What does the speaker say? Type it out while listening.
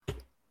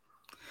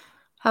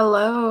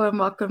Hello, and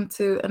welcome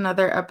to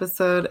another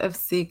episode of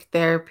Seek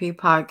Therapy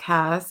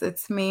Podcast.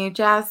 It's me,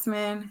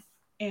 Jasmine,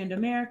 and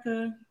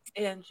America.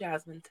 And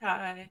Jasmine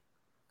Ty.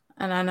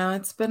 and I know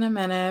it's been a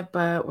minute,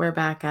 but we're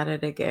back at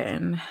it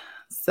again.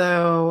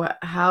 So,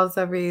 how's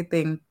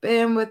everything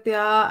been with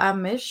y'all? I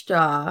missed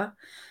y'all.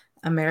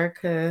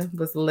 America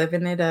was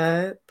living it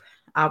up.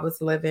 I was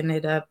living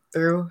it up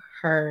through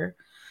her.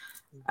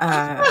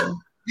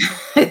 Um,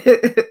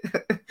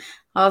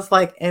 I was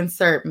like,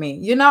 insert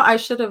me. I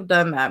should have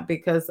done that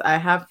because I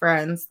have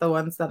friends, the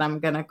ones that I'm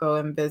going to go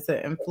and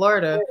visit in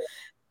Florida,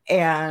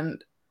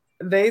 and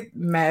they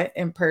met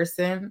in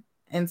person.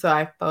 And so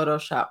I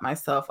photoshopped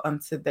myself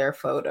onto their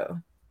photo.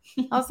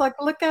 I was like,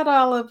 look at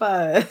all of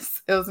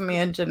us. It was me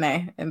and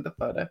Janae in the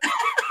photo.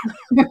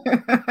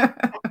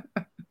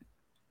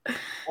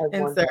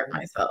 Insert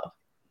myself.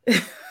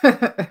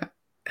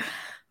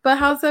 But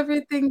how's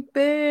everything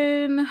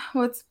been?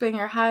 What's been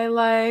your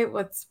highlight?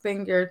 What's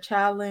been your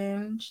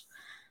challenge?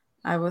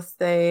 I will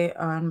stay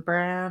on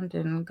brand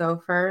and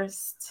go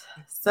first.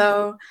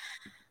 So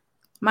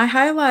my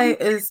highlight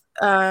is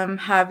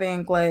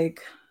having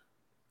like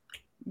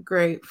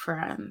great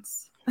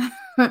friends.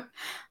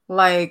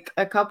 Like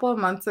a couple of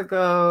months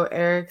ago,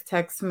 Eric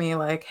texted me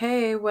like,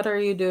 "Hey, what are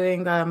you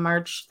doing on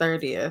March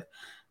 30th?"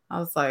 I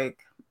was like,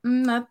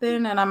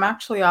 nothing, and I'm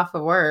actually off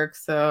of work,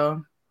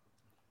 so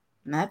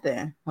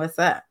nothing. What's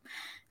that?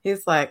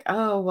 He's like,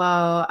 "Oh,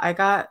 well, I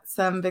got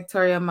some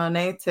Victoria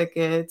Monet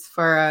tickets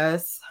for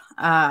us."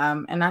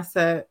 And I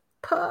said,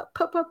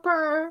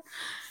 "Purr."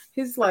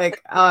 He's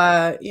like,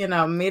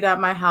 meet at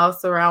my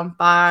house around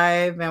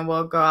 5 and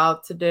we'll go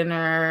out to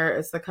dinner.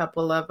 It's a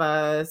couple of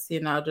us,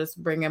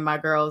 just bringing my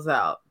girls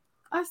out.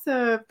 I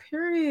said,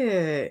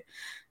 period.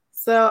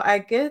 So I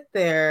get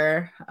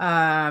there.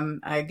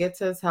 I get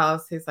to his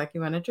house. He's like,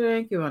 "You want to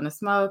drink? You want to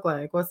smoke?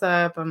 Like, what's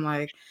up?" I'm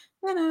like,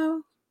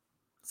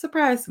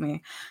 surprise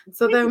me.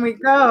 So then we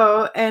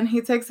go and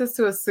he takes us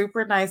to a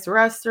super nice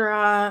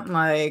restaurant.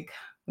 Like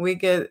we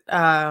get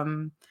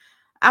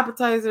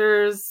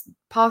appetizers,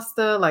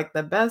 pasta, like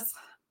the best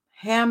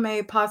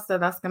handmade pasta.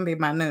 That's gonna be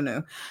my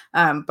nunu.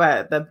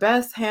 But the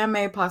best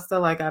handmade pasta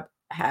like I've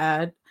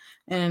had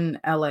in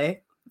LA.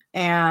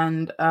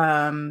 And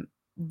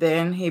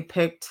then he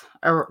picked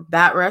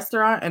that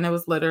restaurant and it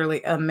was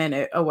literally a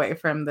minute away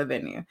from the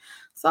venue.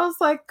 So I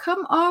was like,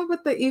 come on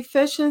with the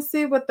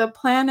efficiency, with the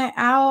plan it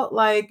out,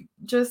 like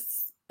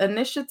just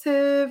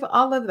initiative,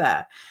 all of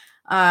that.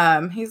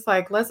 He's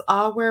like, let's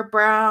all wear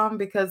brown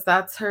because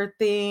that's her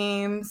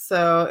theme.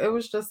 So it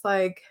was just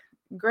like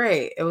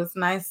great. It was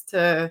nice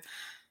to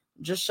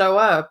just show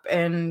up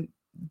and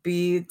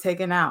be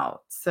taken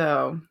out.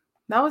 So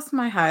that was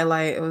my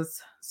highlight. It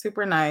was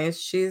super nice.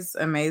 She's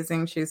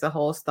amazing. She's a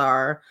whole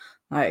star.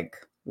 Like,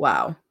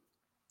 wow.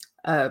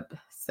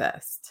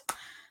 Obsessed.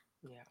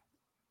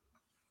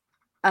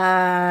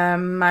 Yeah.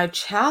 My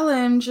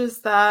challenge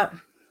is that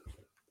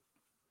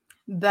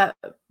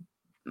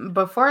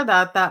before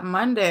that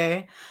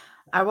Monday,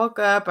 I woke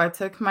up, I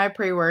took my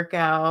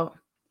pre-workout,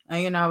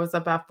 and I was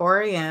up at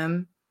 4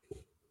 a.m.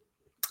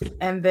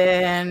 and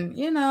then,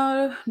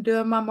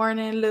 doing my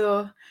morning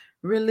little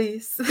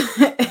release.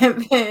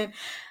 And then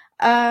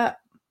I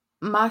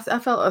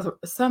felt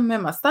something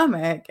in my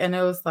stomach and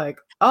it was like,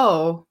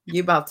 oh,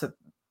 you about to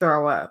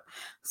throw up.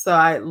 So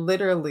I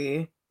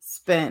literally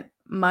spent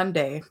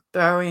Monday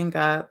throwing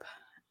up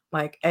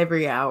like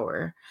every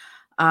hour.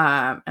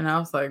 And I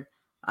was like,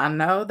 I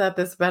know that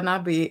this better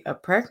not be a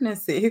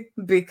pregnancy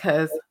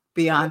because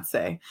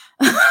Beyonce.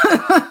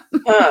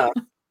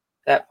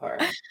 That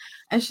part.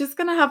 And she's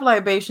gonna have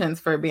libations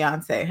for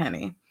Beyonce,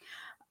 honey.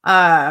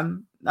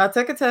 I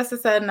took a test.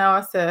 It said no.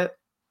 I said,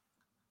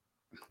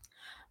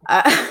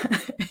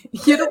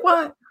 you know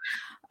what?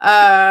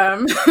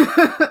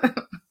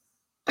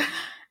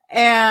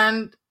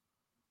 And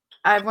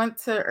I went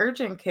to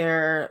urgent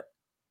care.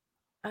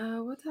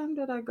 What time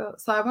did I go?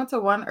 So I went to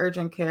one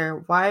urgent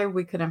care. Why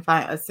we couldn't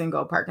find a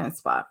single parking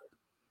spot.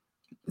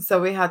 So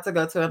we had to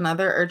go to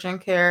another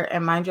urgent care.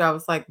 And mind you, I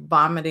was like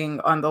vomiting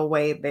on the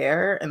way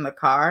there in the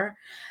car.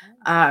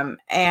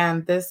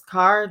 And this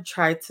car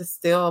tried to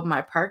steal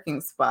my parking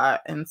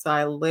spot. And so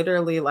I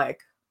literally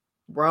like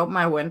rolled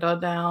my window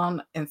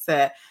down and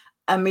said,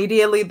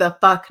 immediately the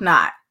fuck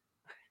not.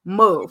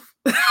 Move.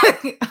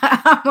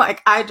 I'm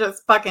like, I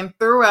just fucking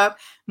threw up,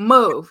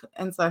 move.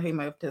 And so he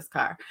moved his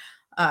car.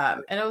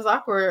 And it was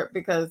awkward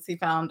because he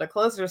found a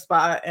closer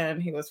spot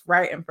and he was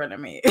right in front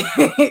of me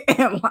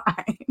in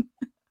line.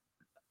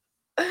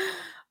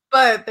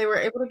 But they were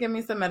able to give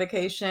me some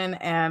medication,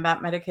 and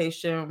that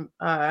medication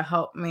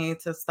helped me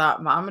to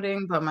stop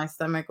vomiting. But my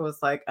stomach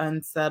was like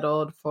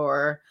unsettled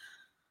for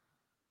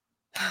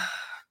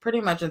pretty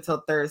much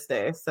until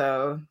Thursday.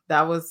 So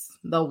that was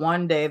the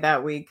one day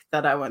that week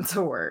that I went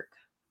to work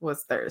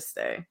was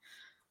Thursday.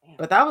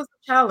 But that was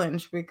a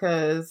challenge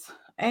because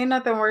ain't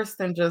nothing worse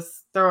than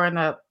just throwing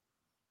up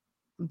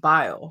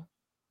bile,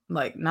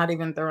 like not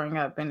even throwing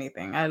up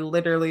anything. I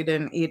literally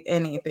didn't eat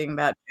anything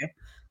that day.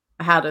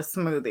 I had a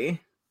smoothie.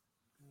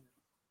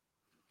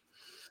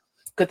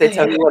 Could they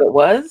tell you what it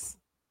was?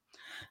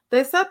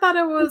 They said that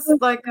it was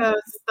like a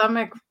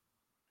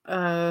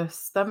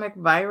stomach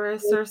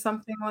virus or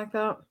something like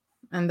that,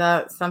 and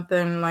that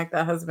something like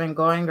that has been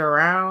going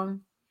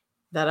around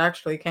that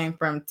actually came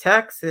from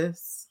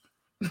Texas.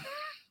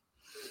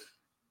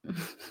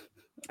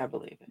 I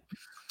believe it.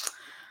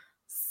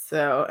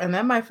 So, and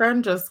then my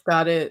friend just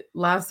got it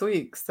last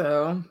week.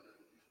 So,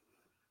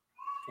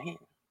 Damn.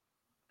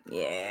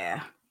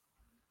 yeah.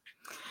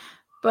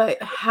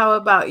 But how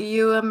about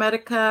you,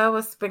 America?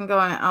 What's been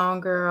going on,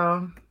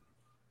 girl?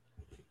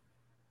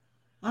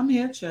 I'm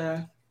here,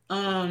 child.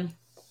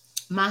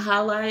 My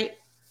highlight,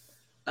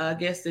 I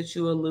guess that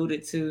you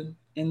alluded to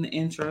in the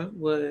intro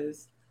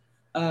was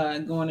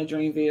going to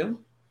Dreamville.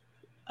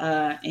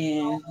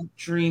 And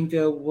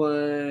Dreamville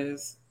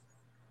was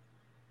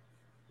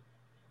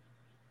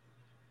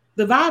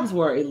the vibes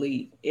were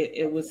elite.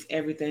 It was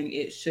everything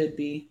it should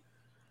be.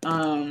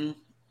 Um,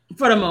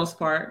 for the most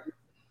part.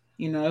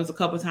 You know, it was a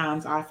couple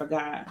times I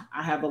forgot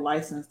I have a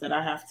license that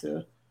I have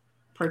to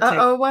protect.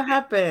 Uh-oh, what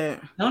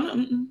happened? No,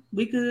 no,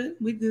 we good,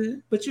 we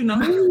good. But you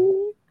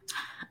know,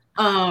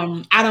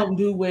 I don't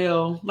do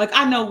well. Like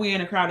I know we're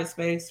in a crowded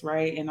space,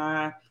 right? And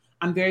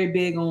I'm very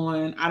big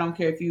on. I don't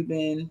care if you've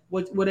been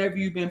whatever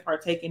you've been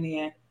partaking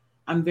in.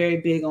 I'm very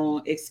big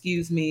on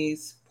excuse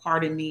me's,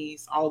 pardon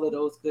me's, all of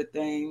those good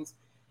things.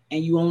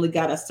 And you only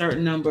got a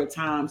certain number of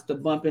times to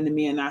bump into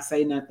me and not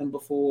say nothing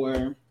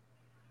before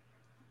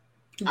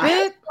I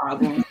have Bit? a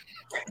problem.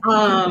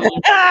 Um,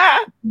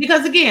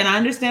 because again, I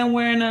understand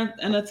we're in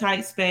a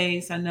tight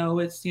space. I know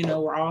it's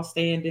we're all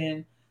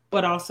standing,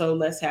 but also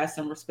let's have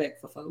some respect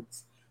for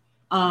folks.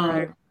 Um,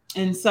 Right.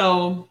 and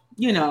so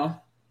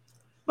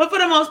but for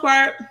the most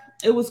part,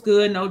 it was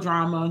good. No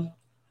drama,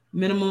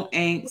 minimal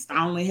angst.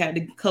 I only had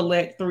to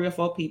collect 3 or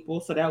 4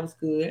 people, so that was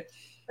good.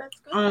 That's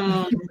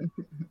good.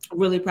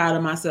 Really proud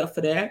of myself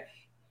for that.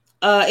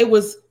 It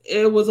was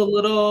a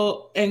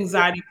little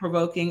anxiety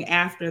provoking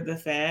after the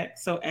fact.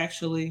 So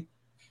actually,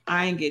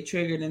 I didn't get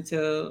triggered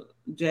until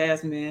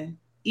Jasmine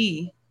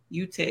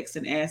you text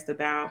and asked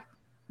about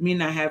me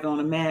not having on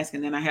a mask,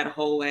 and then I had a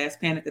whole ass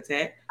panic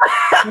attack.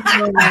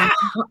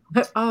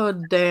 Oh,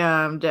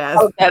 damn, Oh, Jazz.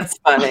 that's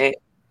funny.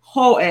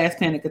 Whole ass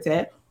panic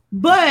attack.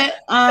 But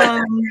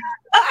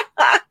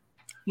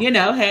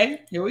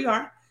hey, here we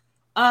are.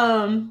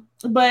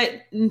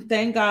 But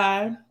thank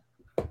God,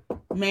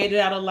 made it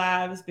out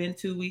alive. It's been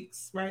 2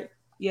 weeks, right?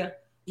 Yeah,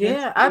 been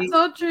Yeah, 2 I weeks.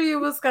 told you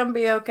was gonna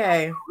be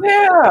okay.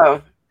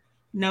 Yeah.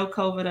 No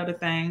COVID, other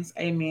things.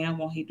 Amen.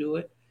 Won't he do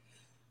it?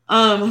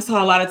 I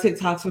saw a lot of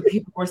TikToks where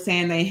people were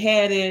saying they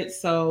had it,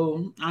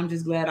 so I'm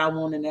just glad I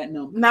won in that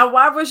number. Now,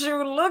 why was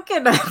you looking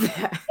at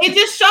that? It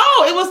just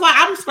showed. It was like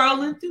I'm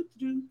scrolling,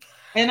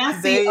 and I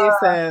see They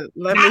said,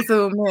 "Let not me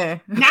zoom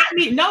in." not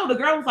me. No, the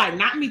girl was like,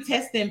 not me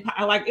testing.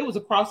 Like it was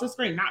across the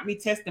screen. Not me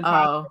testing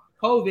positive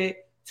Oh, for COVID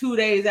 2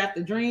 days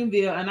after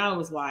Dreamville, and I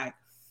was like,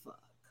 fuck.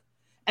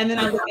 And then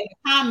I looked at the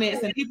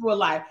comments, and people were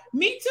like,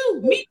 me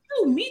too, me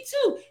too, me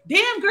too.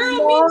 Damn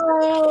girl, me too.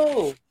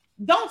 No.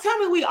 Don't tell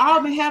me we all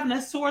been having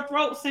a sore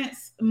throat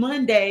since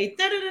Monday.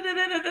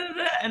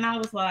 And I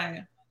was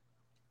like,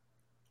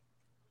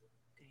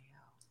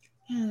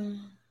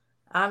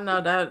 I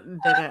know that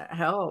didn't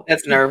help.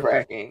 That's nerve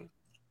wracking.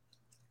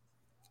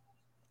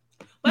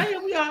 but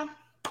here we are.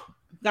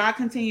 God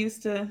continues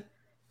to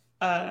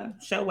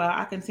show out.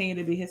 I continue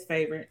to be his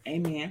favorite.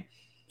 Amen.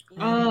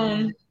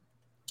 Mhm.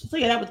 So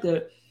yeah, that was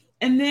good.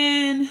 And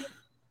then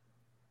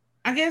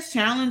I guess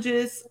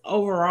challenges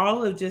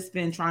overall have just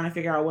been trying to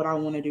figure out what I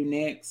want to do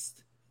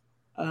next.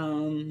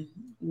 Um,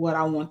 what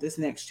I want this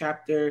next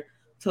chapter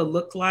to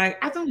look like.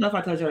 I don't know if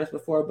I told you this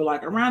before, but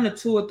like around the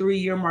 2 or 3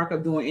 year mark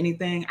of doing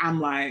anything, I'm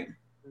like,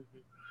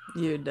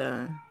 You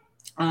done.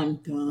 I'm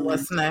done.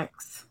 What's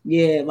next?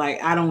 Yeah,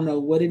 like I don't know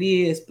what it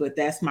is, but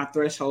that's my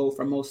threshold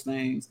for most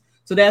things.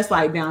 So that's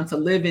like down to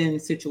living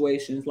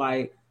situations,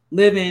 like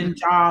living,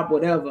 job,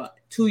 whatever.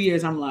 2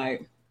 years, I'm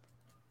like,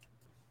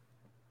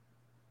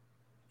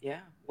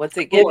 Yeah. What's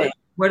it Lord,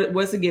 giving?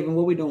 what's it giving?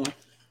 What we doing?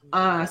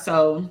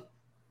 So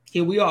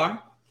here we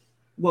are.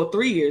 Well,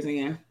 3 years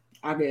in,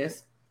 I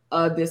guess,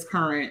 this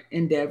current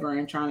endeavor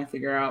and trying to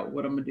figure out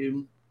what I'm gonna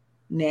do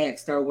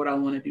next or what I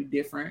want to do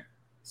different.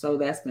 So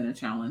that's been a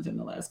challenge in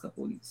the last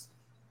couple weeks.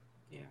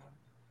 Yeah.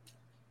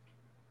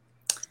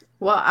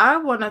 Well, I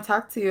want to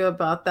talk to you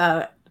about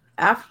that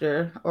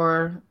after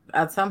or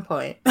at some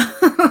point.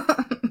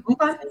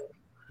 Okay.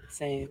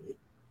 Same.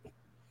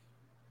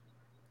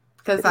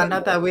 Because I know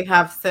that we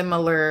have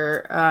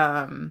similar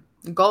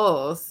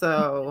goals.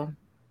 So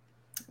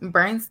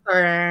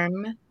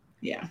brainstorm.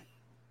 Yeah.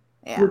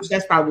 Yeah. Which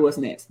that's probably what's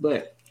next,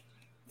 but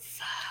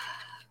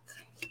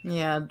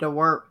Yeah. The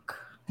work,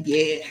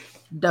 yeah,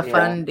 the Yeah.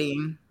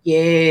 funding.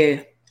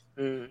 yeah,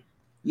 Mm.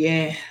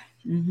 yeah.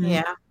 Mm-hmm.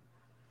 Yeah.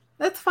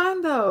 It's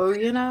fine though.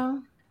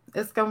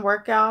 It's going to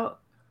work out.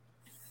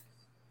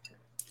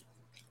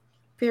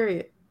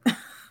 Period.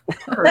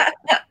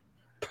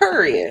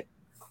 Period.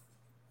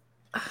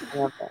 I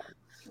love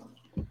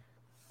that.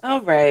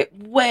 All right.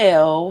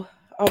 Well,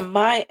 on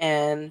my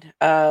end,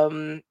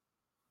 a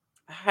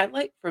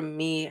highlight for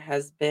me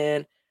has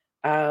been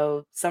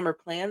Summer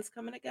plans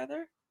coming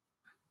together.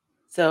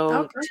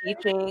 So Okay.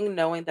 teaching,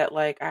 knowing that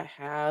like I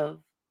have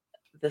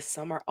the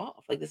summer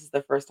off. Like this is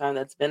the first time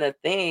that's been a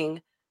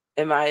thing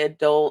in my Right.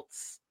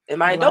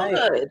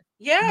 adulthood. Me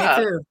Yeah.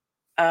 too.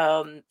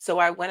 So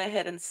I went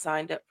ahead and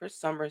signed up for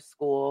summer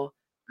school.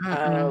 Uh,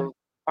 Mm-mm.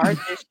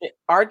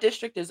 our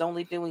district is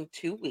only doing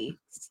 2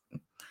 weeks,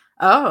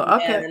 Oh,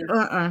 okay.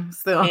 and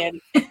Still.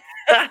 and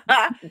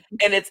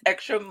and it's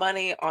extra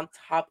money on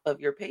top of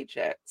your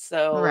paycheck.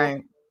 So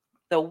Right.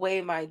 the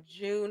way my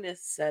June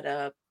is set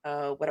up,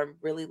 what I'm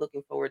really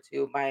looking forward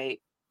to, my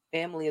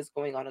family is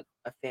going on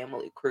a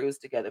family cruise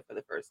together for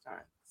the first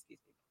time. Excuse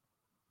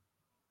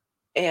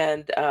me.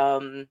 And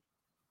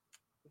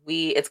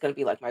it's going to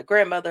be like my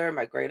grandmother,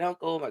 my great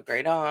uncle, my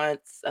great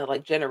aunts,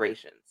 like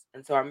generations.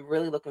 And so I'm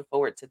really looking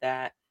forward to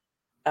that.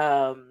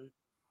 Um,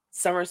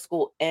 Summer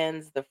school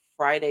ends the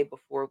Friday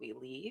before we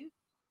leave.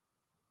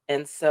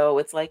 And so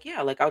it's like,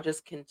 yeah, like I'll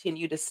just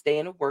continue to stay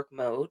in a work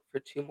mode for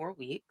 2 more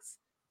weeks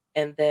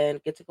and then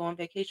get to go on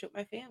vacation with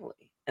my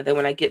family. And then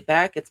when I get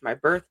back, it's my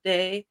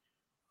birthday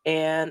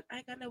and I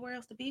ain't got nowhere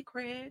else to be,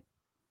 Craig.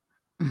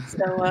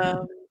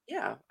 So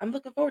yeah, I'm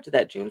looking forward to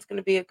that. June's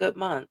gonna be a good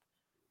month.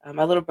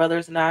 My little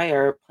brothers and I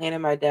are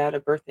planning my dad a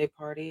birthday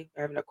party.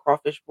 We're having a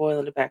crawfish boil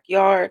in the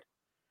backyard,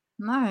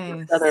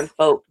 what Southern Nice.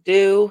 folk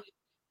do.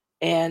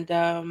 And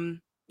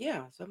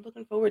yeah, so I'm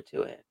looking forward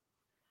to it.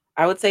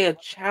 I would say a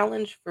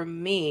challenge for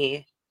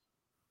me,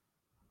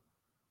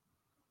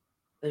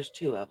 there's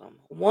two of them.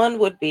 One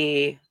would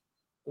be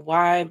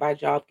why my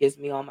job gives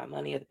me all my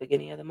money at the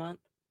beginning of the month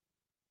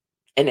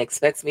and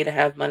expects me to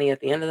have money at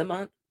the end of the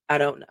month. I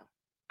don't know.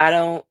 I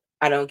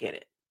don't get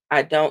it.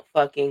 I don't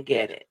fucking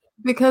get it.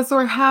 Because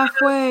we're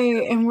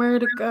halfway and where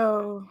to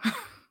go.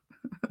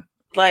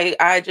 Like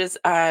I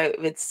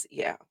it's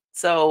yeah.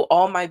 So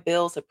all my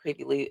bills have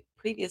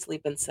previously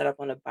been set up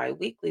on a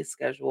biweekly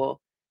schedule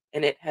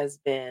and it has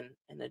been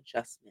an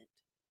adjustment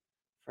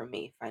for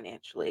me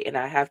financially. And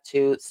I have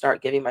to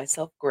start giving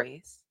myself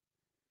grace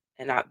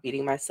and not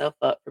beating myself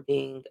up for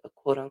being a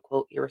quote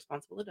unquote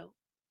irresponsible adult.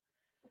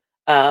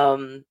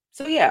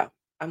 So yeah,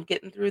 I'm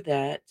getting through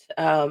that.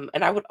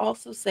 And I would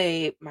also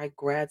say my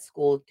grad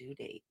school due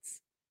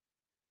dates.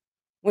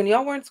 When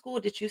y'all were in school,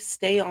 did you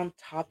stay on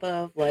top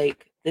of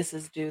like this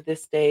is due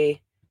this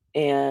day?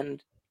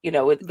 And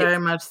Very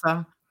much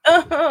so.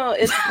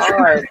 it's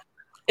hard.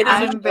 It is a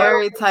I'm struggle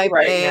very for me type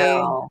right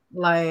A. now.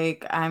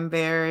 Like I'm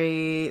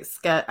very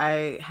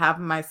I have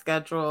my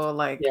schedule,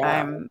 like Yeah,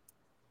 I'm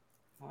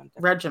I'm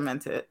definitely.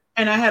 regimented.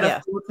 And I had a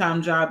Yes.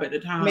 full-time job at the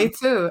Me time.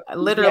 too. Yeah,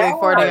 Literally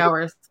 40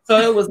 hours. So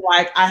it was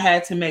like I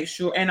had to make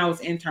sure, and I was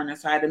interning,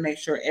 so I had to make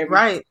sure everything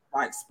Right. was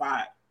like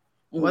spot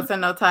on.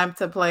 Wasn't no time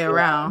to play yeah,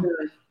 around.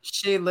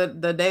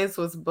 The days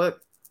was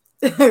booked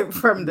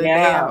from the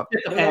day yeah. out.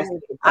 Took a And then pass.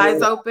 with the Eyes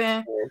chaos open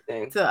and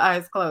everything. to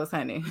eyes closed,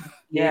 honey.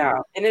 Yeah. Yeah,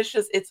 and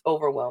it's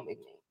overwhelming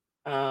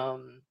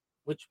me,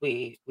 which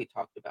we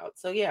talked about.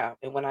 So yeah,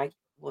 and we'll talk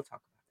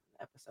about it in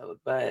the episode,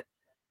 but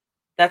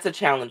that's a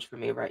challenge for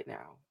me right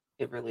now.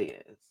 It really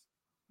is.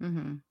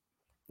 Hmm.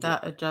 Yeah,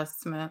 That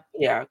adjustment.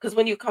 yeah. Because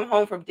when you come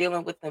home from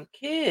dealing with them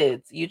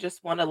kids, you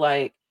just want to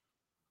like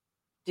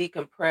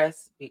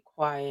decompress, be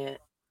quiet,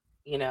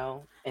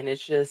 and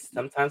it's just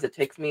sometimes it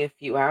takes me a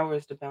few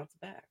hours to bounce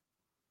back,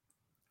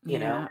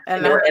 Yeah.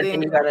 And I and then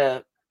think you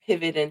gotta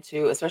pivot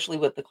into, especially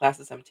with the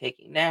classes I'm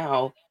taking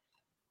now.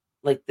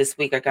 Like this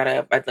week,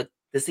 like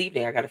this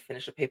evening, I gotta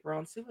finish a paper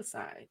on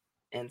suicide,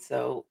 and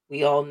so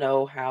we all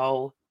know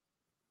how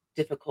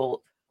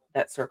difficult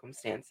that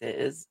circumstance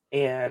is,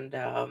 and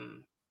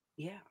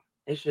yeah,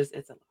 it's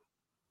a lot.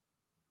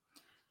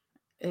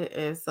 it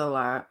is a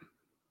lot.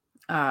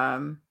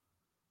 Um,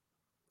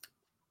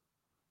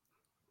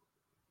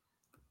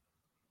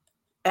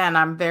 and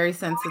I'm very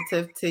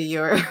sensitive to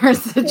your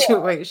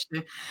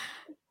situation.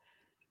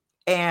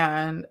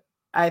 And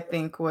I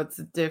think what's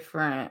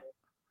different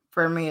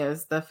for me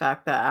is the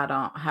fact that I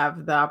don't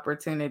have the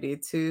opportunity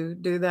to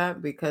do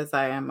that because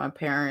I am a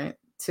parent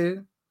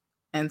too.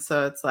 And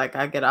so it's like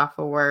I get off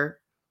of work,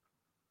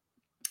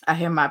 I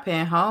hit my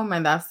pen home,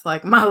 and that's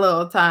like my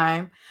little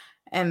time.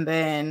 And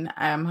then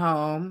I'm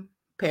home,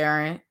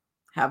 parent,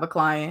 have a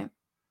client,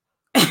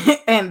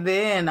 and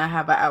then I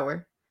have an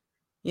hour,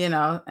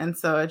 And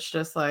so it's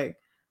just like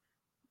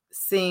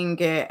seeing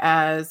it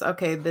as,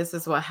 okay, this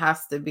is what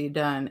has to be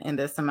done in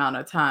this amount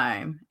of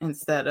time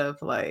instead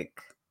of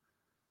like,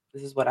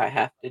 This is what I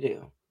have to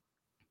do.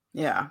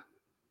 yeah,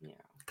 Yeah,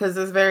 because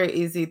it's very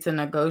easy to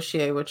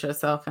negotiate with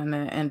yourself and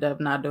then end up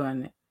not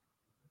doing it.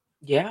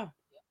 yeah,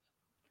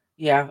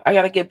 yeah. I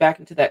gotta get back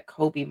into that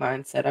Kobe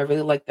mindset. I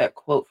really like that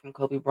quote from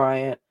Kobe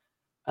Bryant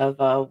of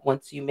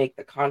once you make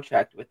the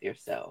contract with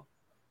yourself,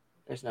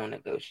 there's no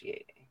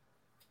negotiating.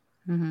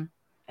 Hmm.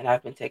 And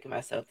I've been taking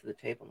myself to the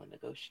table and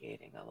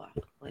negotiating a lot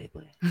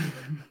lately.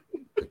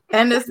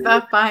 And it's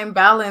that fine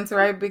balance,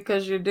 right?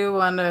 Because you do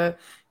want to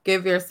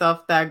give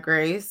yourself that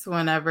grace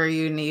whenever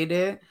you need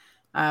it.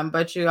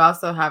 But you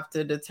also have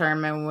to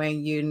determine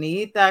when you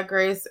need that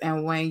grace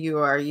and when you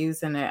are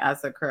using it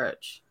as a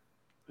crutch.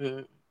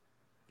 Mm,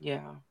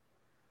 yeah.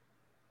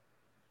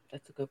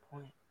 That's a good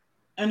point.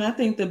 And I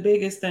think the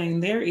biggest thing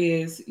there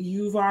is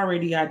you've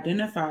already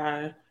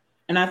identified,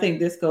 and I think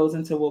this goes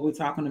into what we're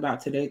talking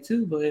about today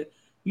too, but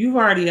you've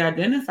already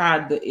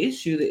identified the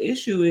issue. The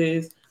issue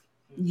is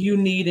Mhm. you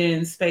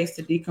needing space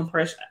to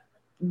decompress,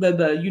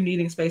 the you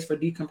needing space for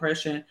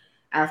decompression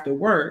after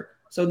work.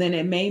 So then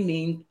it may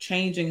mean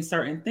changing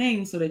certain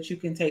things so that you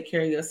can take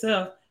care of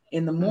yourself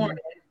in the morning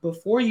Mhm.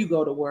 before you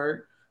go to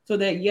work. So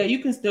that yeah, you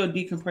can still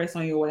decompress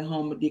on your way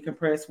home, but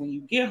decompress when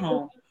you get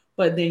home.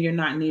 But then you're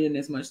not needing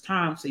as much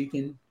time, so you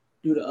can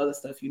do the other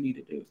stuff you need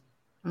to do.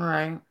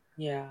 Right.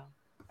 Yeah,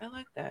 I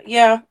like that.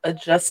 Yeah,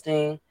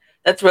 adjusting.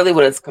 That's really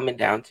what it's coming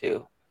down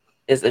to,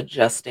 is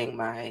adjusting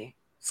my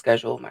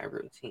schedule, my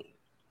routine.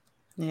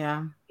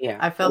 Yeah. Yeah.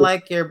 I feel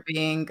like you're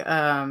being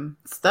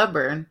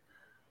stubborn.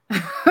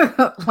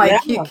 Yeah.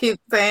 Like you keep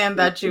saying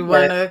that you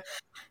want But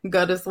to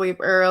go to sleep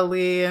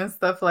early and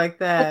stuff like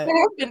that's that.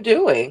 what I've been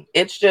doing.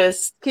 It's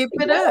just, Keep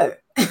you it know,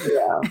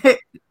 up. yeah.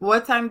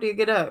 What time do you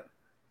get up?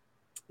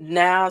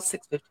 Now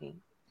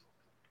 6:15,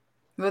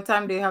 What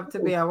time do you have to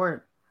be at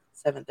work?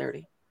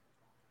 7:30,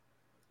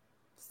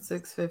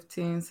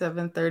 6:15,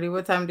 7:30.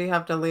 What time do you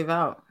have to leave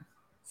out?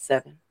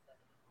 7.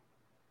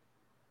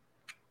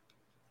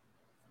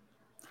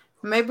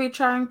 Maybe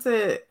trying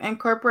to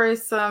incorporate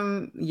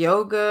some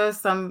yoga,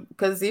 some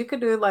because you could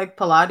do like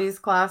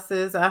Pilates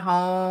classes at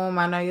home.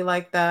 I know you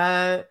like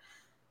that.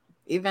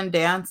 Even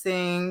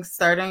dancing,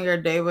 starting your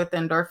day with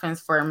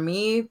endorphins for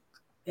me,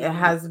 it Mhm.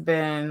 has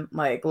been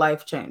like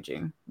life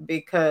changing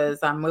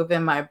because I'm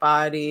moving my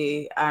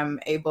body. I'm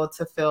able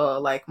to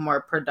feel like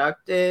more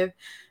productive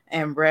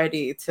and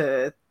ready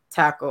to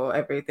tackle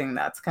everything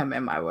that's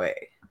coming my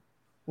way.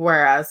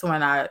 Whereas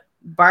when I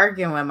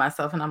bargain with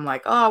myself and I'm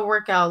like, oh, I'll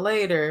work out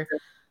later,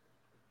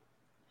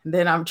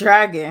 then I'm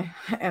dragging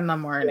in the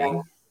Yeah.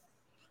 morning.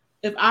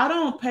 If I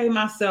don't pay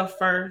myself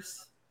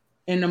first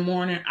in the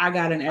morning, I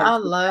got an I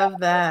attitude. love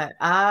that.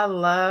 I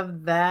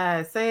love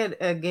that. Say it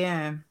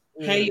again.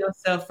 Pay Mm,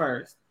 yourself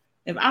first.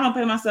 If I don't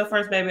pay myself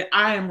first, baby,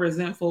 I am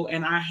resentful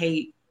and I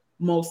hate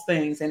most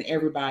things and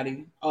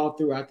everybody all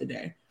throughout the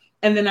day.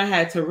 And then I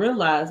had to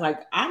realize,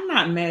 like, I'm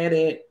not mad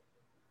at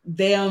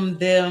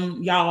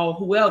y'all,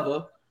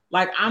 whoever.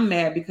 Like, I'm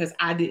mad because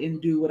I didn't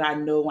do what I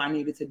know I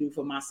needed to do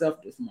for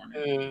myself this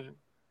morning. mm,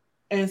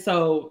 And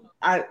so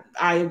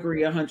I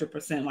agree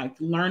 100%. Like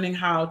learning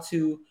how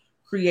to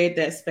create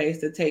that space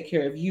to take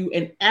care of you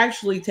and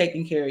actually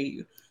taking care of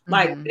you.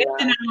 Like Mhm. sitting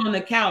yeah. out on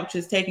the couch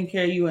is taking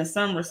care of you in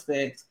some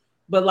respects,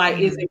 but like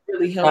is Mhm. it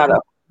really Not helping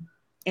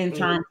a, in mm,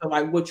 terms of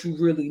like what you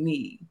really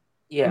need?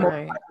 yeah. Most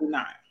Right. likely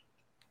not.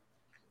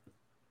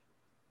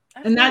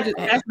 I And feel not just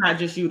Eh, that's not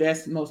just you,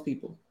 that's most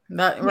people.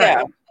 That Yeah.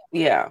 right.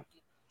 Yeah.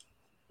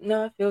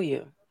 No, I feel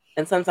you.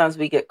 And sometimes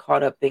we get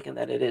caught up thinking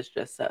that it is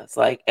just us,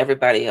 like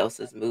everybody else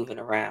is moving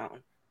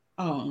around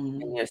Oh,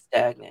 and you're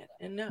stagnant.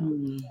 And no.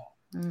 mm.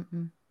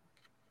 Mm-mm.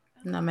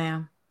 I No, like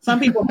ma'am. Some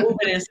people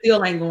moving and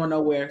still ain't going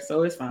nowhere,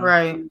 so it's fine.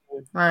 Right.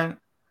 mhm, Right.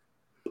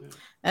 mm,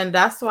 And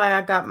that's why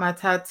I got my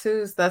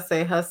tattoos that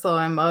say hustle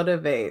and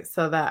motivate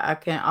so that I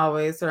can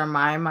always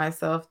remind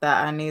myself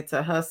that I need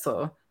to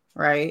hustle.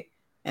 Right.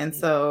 And mm,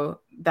 so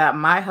that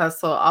my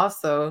hustle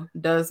also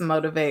does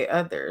motivate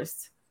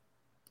others.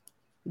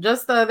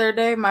 Just the other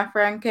day, my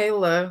friend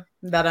Kayla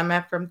that I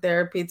met from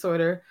therapy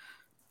Twitter,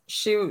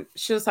 she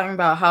was talking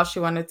about how she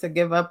wanted to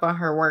give up on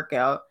her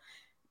workout.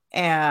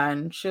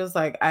 And she was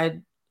like,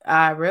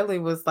 I really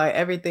was like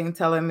everything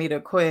telling me to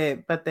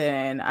quit. But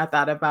then I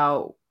thought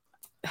about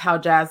how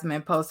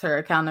Jasmine posts her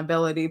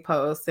accountability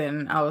posts,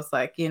 and I was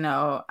like,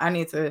 I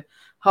need to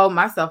hold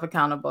myself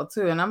accountable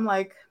too. And I'm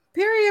like,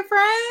 period,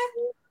 friend,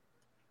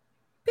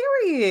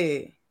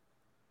 period.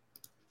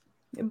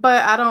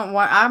 But I don't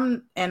want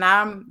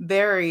I'm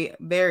very,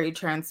 very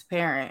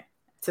transparent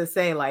to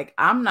say like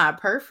I'm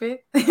not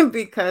perfect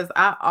because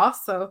I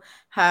also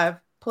have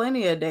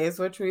plenty of days,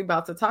 which we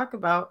about to talk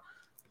about,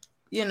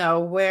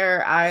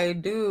 where I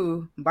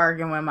do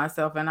bargain with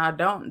myself and I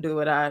don't do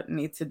what I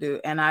need to do.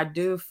 And I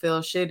do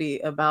feel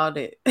shitty about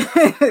it.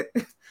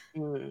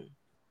 mm.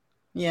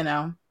 you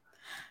know.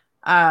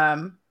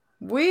 Um,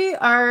 we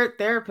are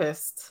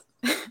therapists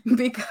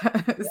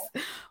because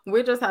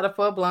we just had a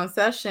full blown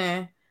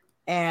session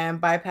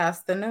and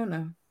bypassed the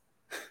Nunu.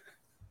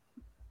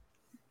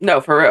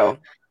 No, for real.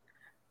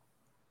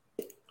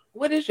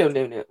 What is your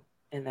new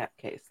in that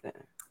case then?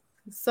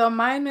 So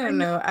my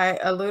Nunu, I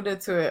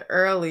alluded to it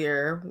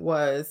earlier,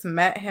 was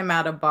met him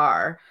at a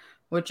bar,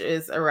 which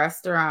is a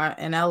restaurant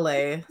in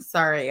LA.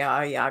 Sorry,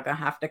 y'all gonna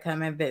have to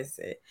come and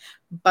visit.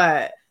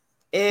 But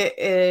it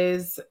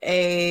is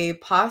a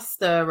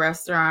pasta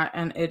restaurant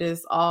and it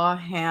is all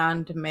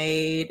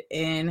handmade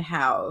in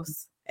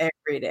house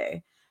every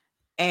day.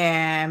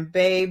 And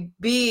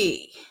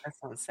baby, That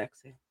sounds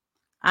sexy.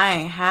 I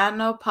ain't had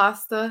no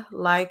pasta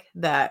like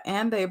that.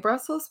 And they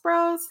Brussels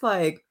sprouts,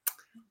 like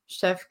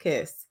chef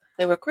kiss.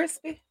 They were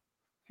crispy.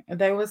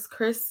 They was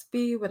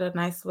crispy with a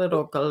nice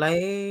little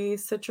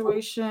glaze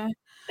situation.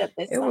 That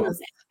It balsamic.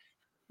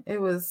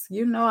 was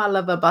I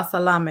love a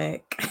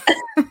balsamic.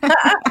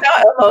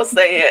 I almost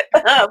say it.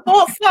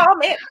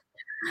 Balsamic.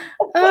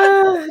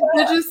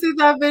 Did you see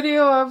that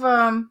video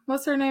of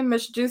what's her name,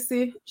 Miss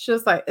Juicy? She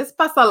was like, "It's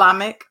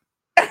balsamic."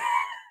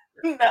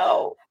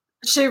 No.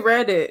 She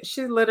read it.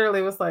 She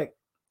literally was like,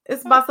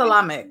 "It's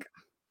balsamic."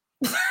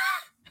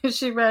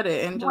 She read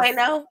it and just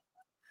Bueno.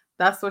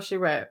 that's what she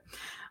read.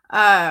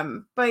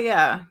 But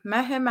yeah,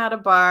 met him at a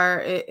bar.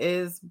 It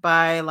is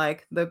by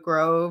like the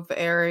Grove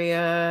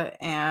area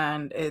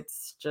and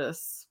it's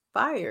just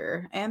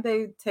fire. And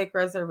they take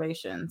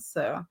reservations.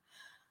 So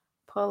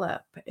pull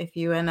up if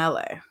you in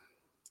LA.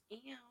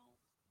 Ew.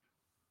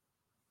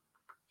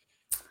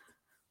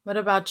 What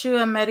about you,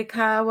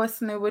 America?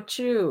 What's new with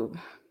you?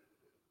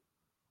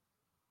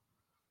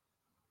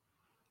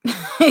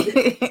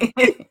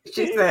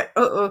 She said,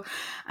 "Uh-oh,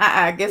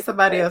 get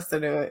somebody else to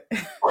do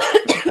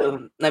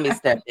it." Let me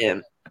step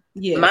in.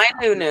 Yes. My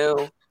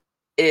new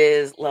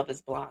is Love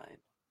is Blind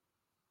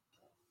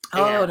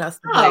Oh, and that's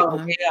the big Oh,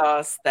 one.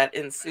 chaos that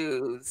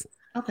ensues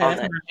okay. on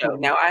That's that my show. show.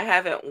 Now, I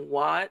haven't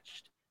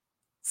watched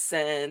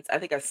since I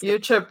think I You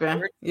skipped the tripping?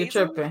 third You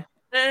season. tripping?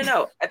 No, no,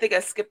 no. I think I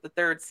skipped the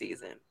third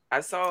season.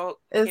 I saw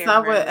Is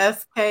that with Cameron.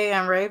 SK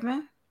and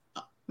Raven?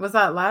 Was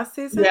that last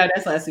season? Yeah,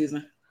 that's last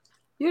season.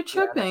 You Yeah,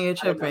 tripping? You I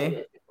don't know what tripping?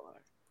 those people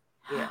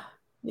are. Yeah.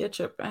 You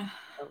tripping?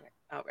 Okay.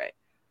 All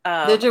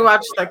right. Did you I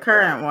watch finished the one.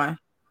 current one?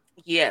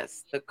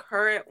 Yes, the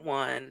current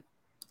one,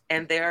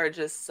 and there are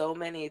just so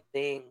many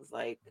things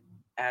like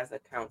as a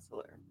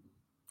counselor,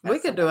 We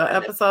as could do someone an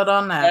that has episode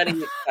on that.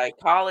 studied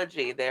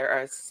psychology, there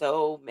are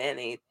so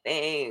many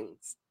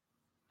things.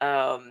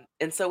 And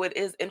so it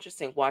is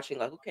interesting watching,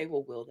 like, okay,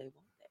 well, will they, won't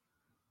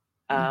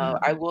they? Hmm.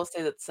 I will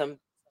say that some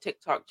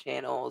TikTok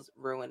channels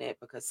ruin it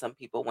because some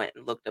people went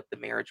and looked up the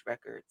marriage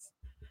records.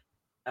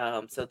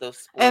 So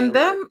those And spoilers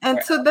them, and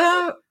are out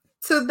there.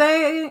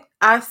 today,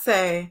 I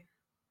say,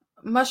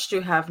 must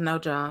you have no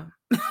job?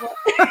 What?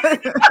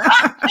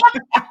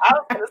 I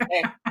was gonna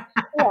say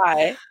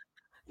why?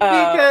 Um,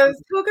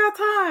 Because who got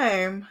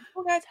time?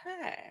 who got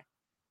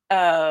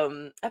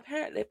time?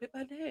 Apparently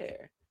people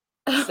there.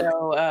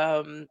 So,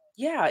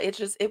 yeah,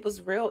 it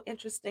was real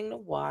interesting to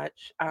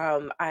watch.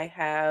 I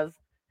have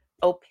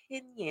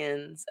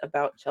opinions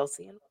about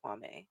Chelsea and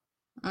Kwame,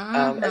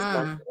 as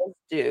one Hmm. does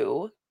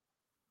do.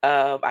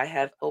 I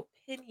have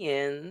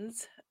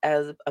opinions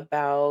as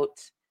about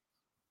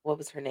what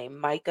was her name?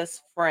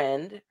 Micah's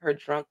friend, her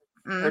drunk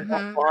Hmm.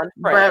 blonde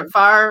Brett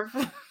friend.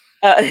 Favre.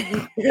 Uh,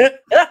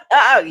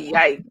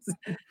 yikes.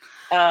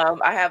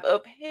 I have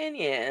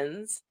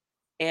opinions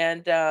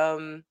and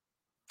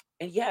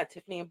yeah,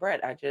 Tiffany and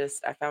Brett, I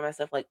found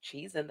myself like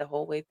cheesing the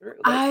whole way through.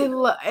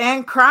 Like,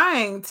 And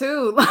crying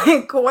too.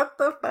 Like, what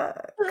the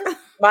fuck?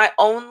 my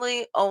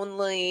only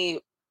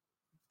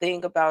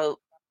thing about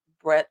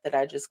Brett that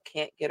I just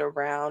can't get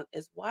around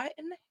is why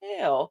in the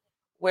hell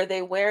were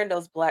they wearing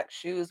those black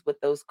shoes with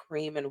those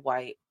cream and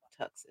white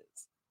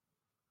tuxes?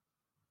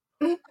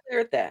 Who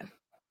cleared that?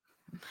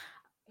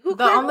 Who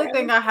The cleared only that?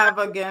 thing I have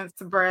against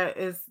Brett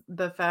is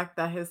the fact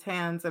that his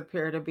hands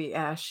appear to be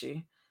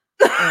ashy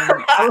in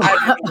I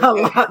didn't even a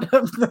notice. lot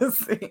of the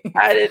scenes.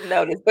 I didn't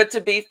notice. But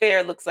to be fair,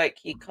 it looks like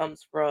he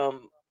comes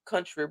from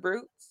country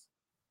roots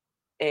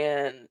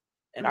and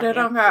our They hands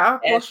don't are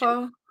got just ashy.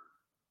 Aquafo.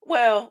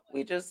 Well,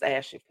 we just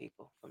ashy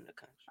people from the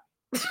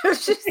country.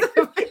 She said,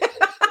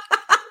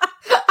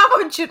 I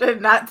want you to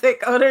not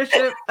take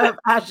ownership of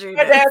My ashiness.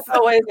 dad's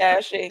always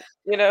ashy,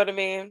 you know what I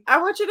mean?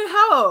 I want you to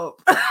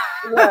help.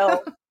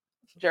 Well,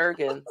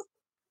 Jergens,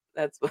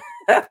 that's what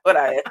that's what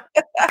I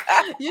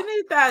am. You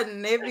need that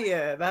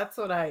Nivea. That's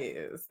what I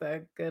use.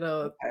 That good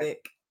old Okay.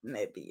 thick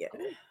Nivea.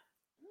 Ooh,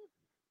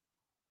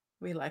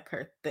 We like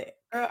her thick.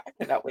 girl, I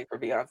cannot wait for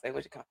Beyonce.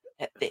 What you call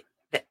that thick,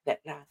 that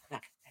nah, nah,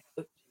 that,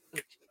 ooch,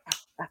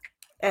 ah,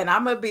 And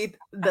I'm gonna be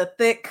the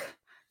thick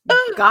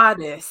ah.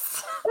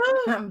 goddess.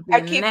 Ooh, I'm I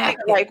be keep thinking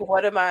naked. like,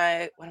 what am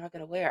I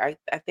gonna wear?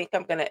 I think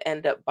I'm gonna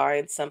end up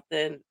buying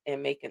something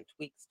and making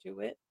tweaks to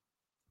it.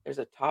 There's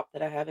a top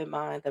that I have in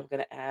mind that I'm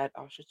gonna add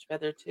ostrich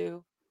feather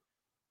to,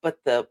 but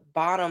the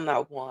bottom I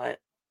want,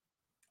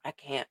 I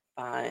can't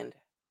find.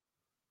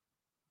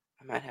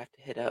 I might have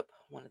to hit up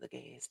one of the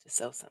gays to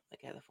sew something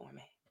together for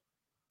me,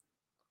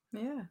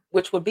 Yeah,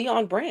 which would be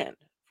on brand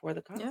for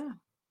the concept. yeah,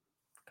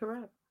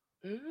 correct.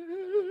 Mm.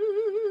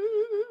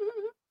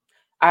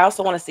 I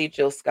also want to see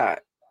Jill Scott.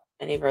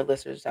 Any of our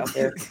listeners out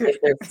there, if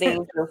they've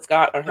seen Jill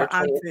Scott on her The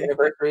 20th auntie.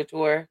 anniversary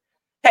tour,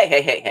 hey,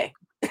 hey, hey, hey.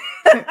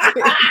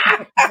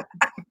 I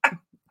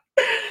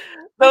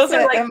Those are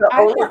said, like am the I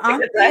only the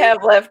tickets I auntie?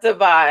 have left to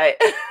buy.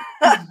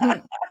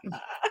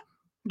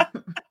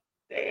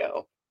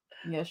 Damn,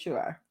 Yes, you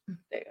are.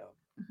 damn.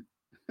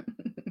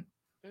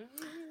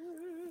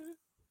 Mm.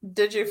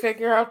 Did you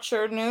figure out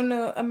your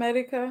new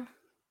America?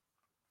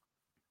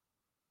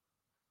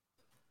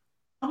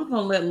 I was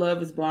gonna let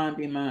Love Is Blind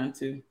be mine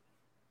too.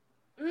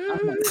 I'm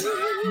gonna do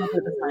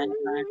the same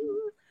thing.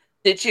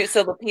 Did you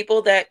so the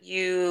people that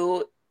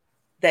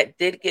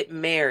did get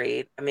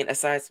married, I mean,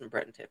 aside from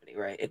Brett and Tiffany,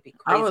 right? It'd be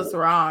I crazy was if you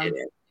wrong.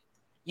 didn't.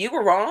 You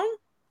were wrong?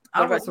 I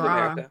What about was you,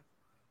 wrong. America?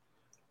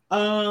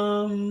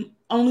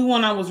 Only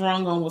one I was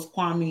wrong on was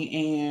Kwame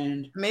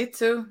and Me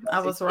too. I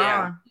Chelsea? was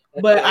Yeah. wrong.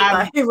 That's But good.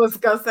 Thought he was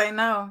gonna say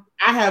no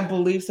I have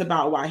beliefs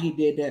about why he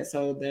did that,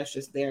 so that's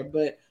just there.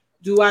 But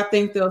do I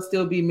think they'll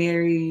still be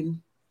married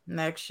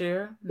next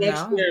year.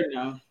 next No, year?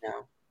 No, No,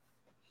 no.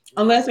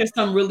 unless there's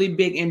some really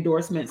big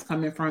endorsements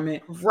coming from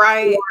it, or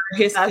right.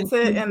 his That's it, and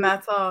continued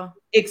that's all.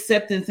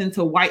 acceptance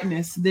into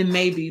whiteness. Then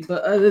maybe,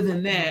 but other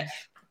than that,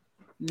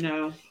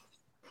 no,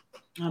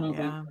 I don't think.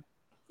 Yeah.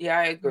 Yeah,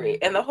 I agree.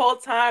 And the whole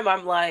time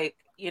I'm like,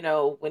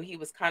 when he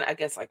was kind of, I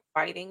guess, like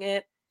fighting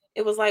it,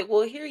 it was like,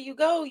 well, here you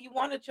go. You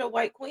wanted your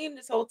white queen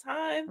this whole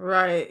time.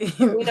 Right.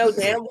 We know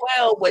damn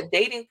well what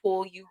dating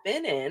pool you've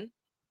been in.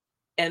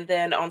 And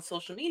then on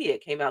social media,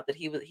 it came out that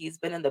he's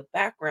been in the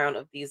background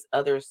of these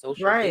other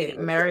social Right.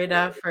 dating Married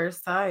at sites.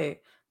 first sight.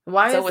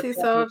 Why So is it's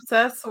he so like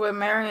obsessed with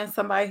marrying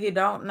somebody he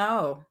don't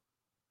know?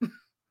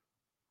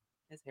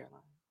 his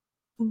hairline.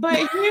 But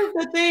here's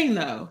the thing,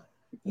 though.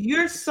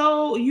 You've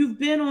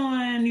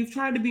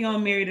tried to be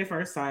on Married at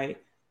First Sight.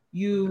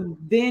 You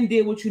then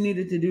did what you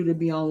needed to do to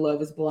be on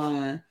Love is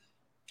Blind.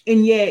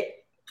 And yet,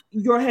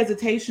 your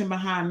hesitation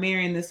behind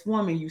marrying this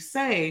woman, you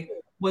say,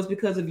 was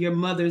because of your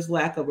mother's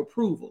lack of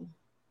approval.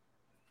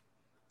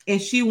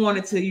 And she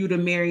wanted you to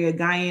marry a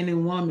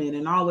Guyanese woman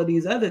and all of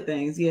these other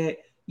things. Yet,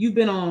 you've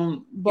been on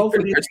You've both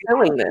of been these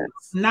pursuing this.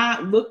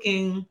 not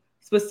looking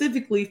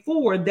specifically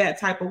for that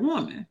type of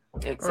woman.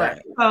 Right.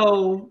 Exactly.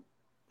 So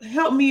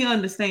help me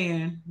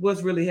understand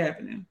what's really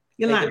happening.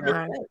 You're Make it lying. make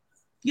Right. sense.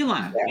 You're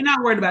lying. Yeah. You're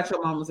not worried about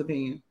your mama's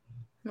opinion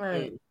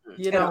Right.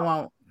 You at don't all.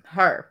 want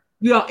her.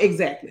 You don't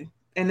exactly.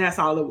 And that's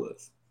all it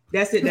was.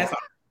 That's it. Yeah. That's all.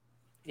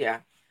 Yeah.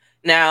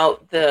 Now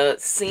the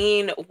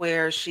scene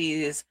where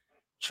she's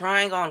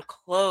trying on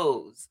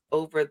clothes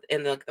over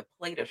in the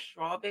plate of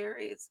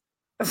strawberries.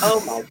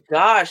 Oh my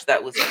gosh,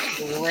 that was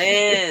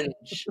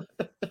cringe.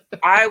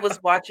 I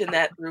was watching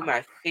that through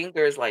my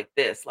fingers like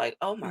this, like,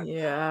 oh my god.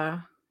 Yeah.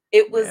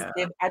 It was Yeah.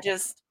 it I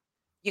just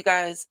you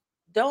guys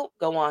don't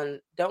go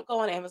on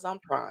Amazon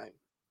Prime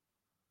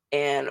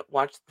and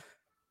watch.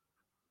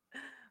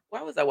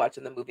 Why was I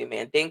watching the movie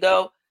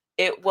Mandingo?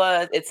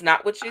 It's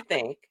not what you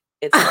think.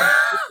 It's not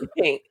what you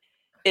think.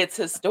 It's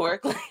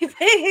historically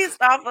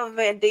based off of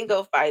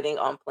Mandingo fighting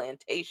on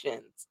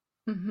plantations.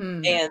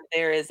 hmm And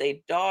there is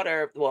a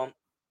daughter, well,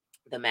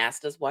 the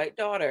master's white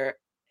daughter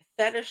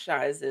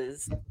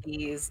fetishizes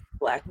these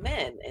black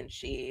men, and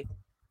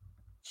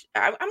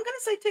I'm gonna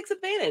say takes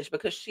advantage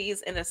because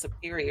she's in a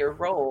superior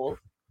role.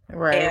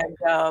 Right.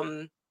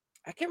 And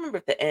I can't remember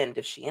at the end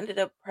if she ended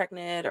up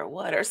pregnant or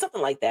what or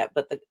something like that.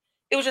 But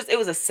it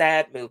was a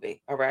sad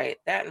movie. All right,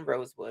 that and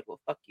Rosewood will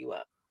fuck you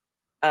up.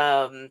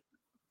 Um,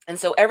 and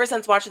so ever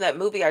since watching that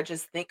movie, I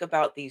just think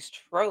about these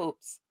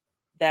tropes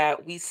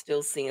that we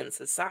still see in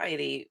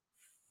society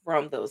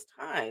from those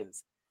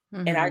times,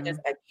 and hmm I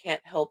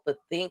can't help but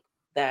think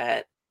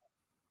that,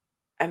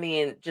 I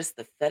mean, just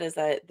the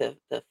fetishization.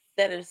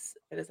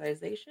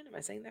 Am I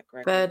saying that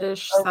correctly?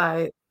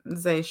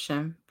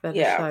 Fetishization.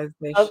 Yeah, of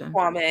Fetishization.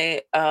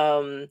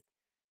 Kwame,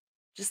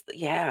 just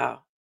yeah.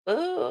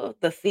 Oh,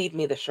 the feed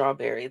me the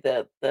strawberry,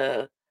 the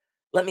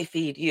let me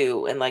feed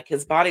you, and, like,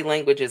 his body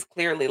language is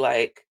clearly,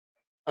 like,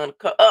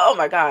 oh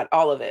my god,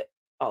 all of it,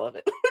 all of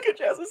it. Look at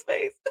Jasmine's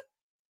face.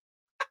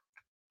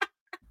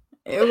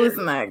 It was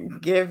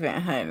not given,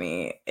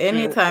 honey.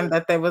 Anytime Mm-mm.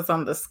 that they was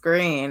on the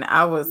screen,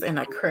 I was in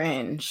a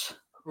cringe. Just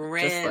like,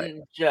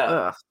 Cringe.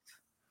 ugh.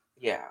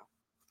 Yeah.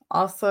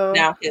 Also,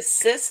 Now his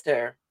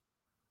sister,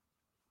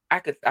 I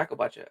could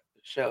watch a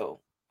show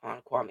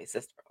on Kwame's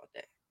sister all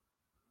day.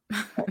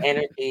 Her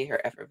energy,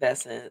 her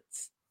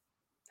effervescence,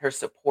 her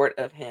support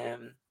of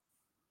him,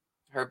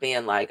 her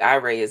being like, "I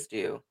raised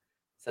you,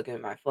 so give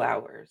me my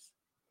flowers."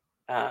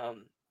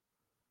 Um,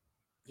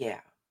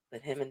 yeah,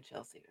 but him and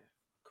Chelsea are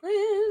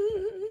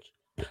cringe.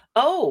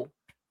 Oh,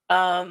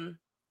 um,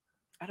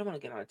 I don't want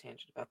to get on a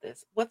tangent about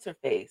this. What's her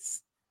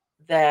face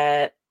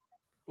that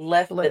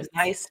left the Bliss.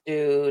 nice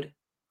dude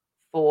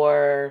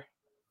for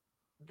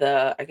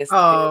I guess the dude that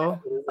Oh,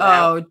 was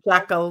out? oh,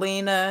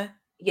 Jacquelina.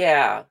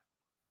 Yeah,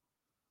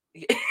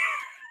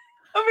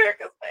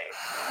 America's face.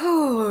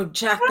 Oh,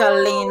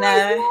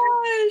 Jacquelina. Oh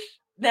my gosh!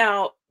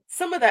 Now,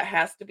 some of that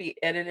has to be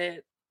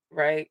edited,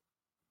 right?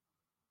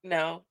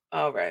 No,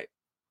 all right.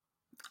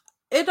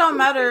 It don't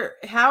matter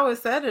how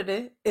it's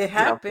edited. It No, for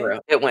happened. real.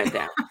 It went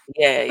down.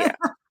 Yeah, yeah, yeah.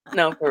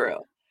 No, for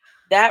real.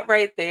 That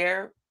right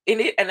there,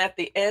 and at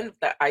the end,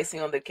 the icing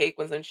on the cake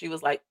was when she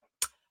was like,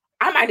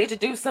 "I might need to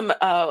do some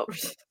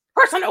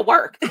personal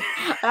work."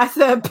 I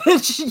said,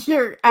 bitch,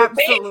 you're You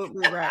think?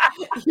 absolutely right.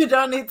 You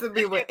don't need to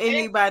be with You think?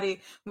 anybody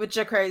with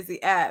your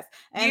crazy ass.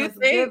 And You it's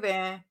think?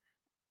 given,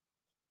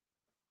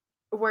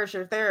 where's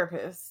your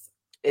therapist?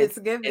 It's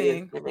It is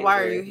giving, giving why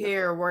are very you much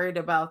here worried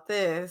about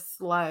this?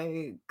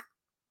 Like,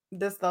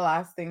 this the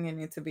last thing you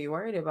need to be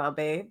worried about,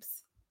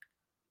 babes.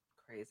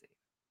 crazy.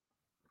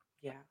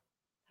 Yeah.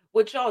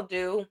 What y'all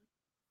do,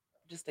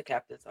 just to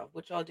cap this off,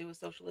 what y'all do a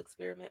social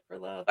experiment for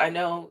love? I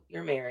know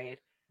you're married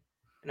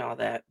and all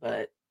that,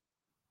 but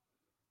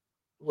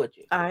would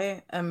you?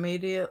 I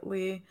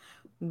immediately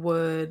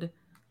would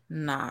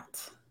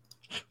not.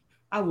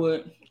 I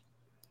would.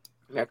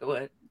 America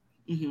would.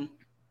 Hmm.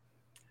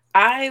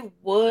 I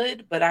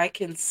would, but I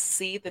can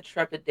see the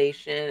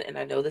trepidation, and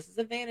I know this is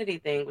a vanity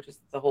thing, which is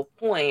the whole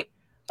point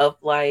of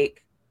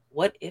like,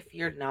 what if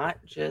you're not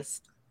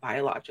just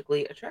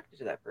biologically attracted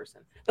to that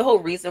person? The whole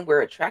reason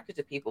we're attracted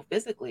to people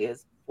physically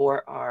is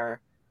for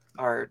our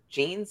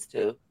genes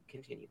to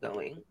continue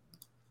going.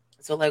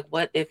 So like,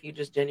 what if you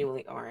just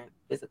genuinely aren't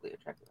physically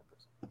attracted to that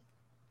person?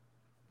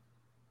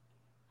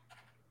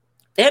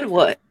 And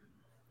what?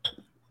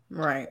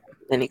 Right.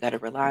 Then you got to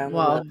rely on the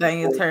Well, love then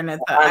you voice turn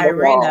into behind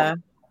the wall. Irina,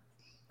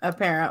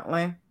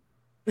 apparently,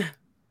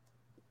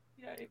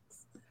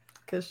 Yikes.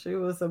 because she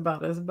was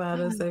about as bad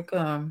as they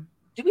come.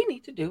 Do we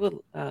need to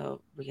do a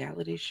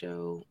reality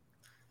show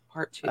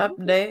part two?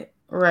 Update.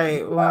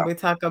 Right. When we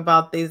talk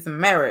about these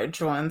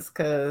marriage ones,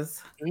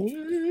 because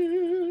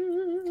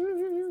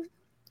Mm,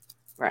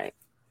 right.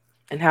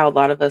 And how a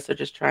lot of us are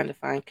just trying to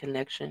find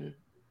connection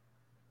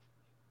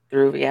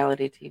through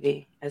reality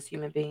TV as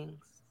human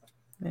beings.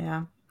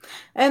 yeah.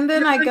 And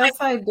then I guess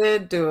I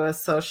did do a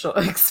social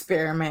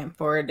experiment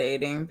for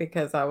dating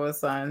because I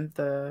was on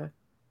the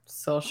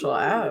social Ooh,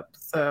 app. the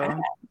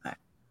So app.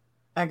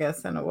 I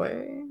guess in a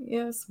way,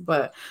 yes.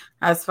 But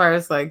as far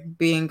as like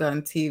being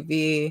on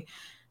TV,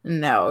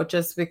 no,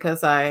 just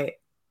because I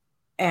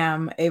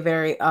am a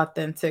very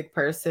authentic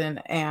person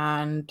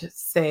and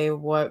say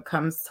what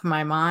comes to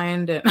my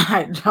mind. And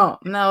I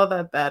don't know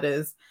that that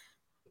is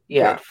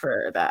Yeah. good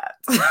for that.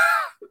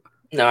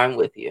 No, I'm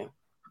with you.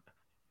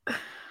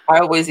 I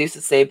always used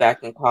to say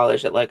back in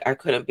college that like I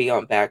couldn't be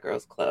on Bad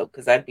Girls Club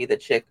because I'd be the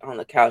chick on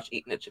the couch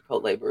eating a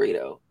Chipotle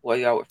burrito while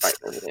y'all were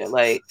fighting over there.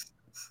 Like,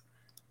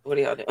 what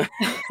are y'all doing?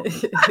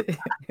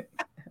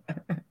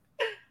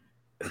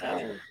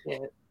 Oh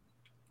shit.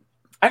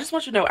 I just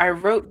want you to know I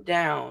wrote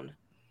down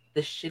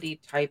the shitty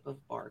type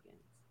of bargains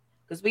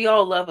because we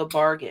all love a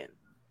bargain.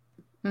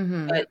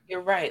 hmm But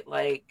you're right,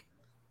 like,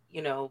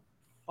 you know,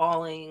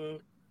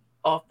 falling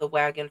off the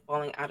wagon,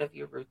 falling out of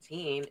your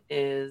routine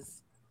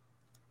is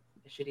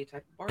a shitty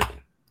type of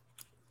bargain.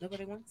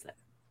 Nobody wants that.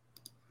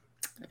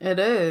 It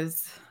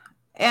is.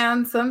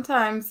 And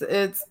sometimes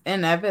it's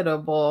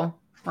inevitable,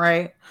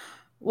 right?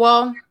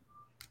 Well,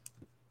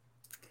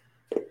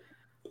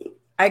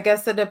 I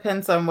guess it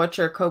depends on what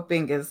your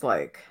coping is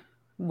like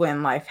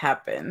when life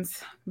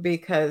happens.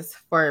 Because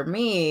for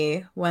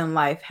me, when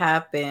life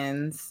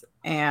happens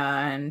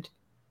and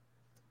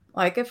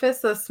like if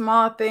it's a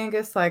small thing,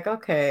 it's like,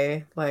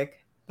 okay,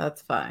 like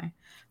that's fine.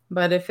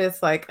 But if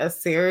it's like a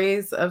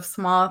series of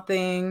small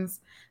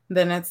things,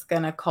 then it's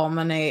going to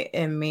culminate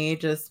in me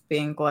just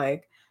being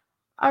like,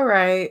 all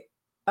right,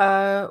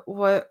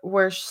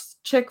 where's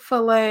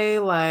Chick-fil-A?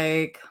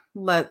 Like,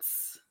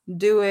 let's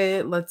do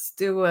it. Let's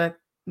do what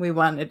we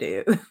want to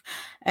do.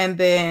 And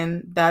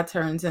then that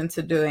turns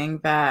into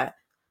doing that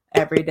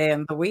every day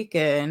on the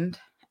weekend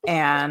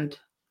and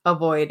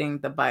avoiding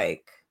the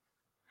bike.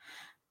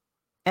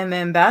 And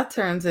then that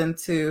turns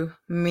into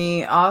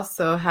me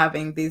also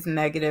having these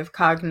negative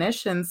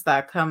cognitions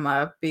that come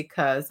up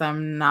because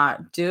I'm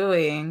not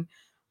doing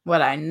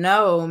what I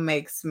know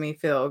makes me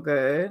feel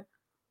good.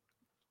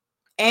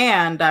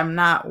 And I'm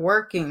not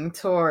working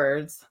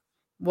towards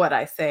what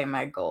I say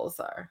my goals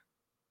are.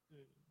 Mm.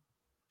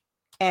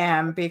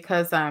 And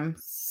because I'm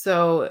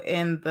so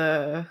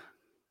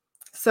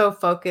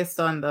focused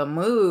on the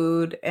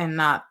mood and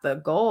not the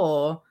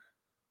goal,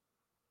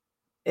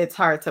 it's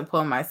hard to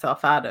pull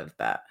myself out of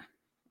that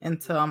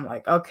until I'm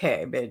like,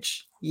 okay,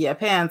 bitch, your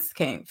pants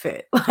can't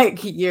fit.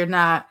 Like you're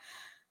not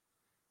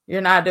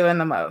doing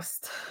the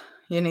most.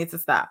 You need to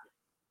stop.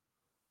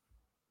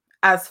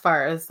 As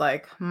far as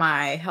like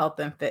my health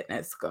and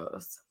fitness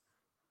goes.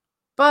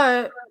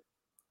 But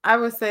I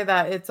would say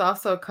that it's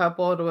also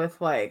coupled with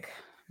like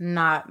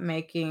not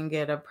making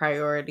it a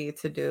priority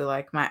to do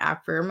like my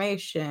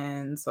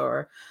affirmations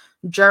or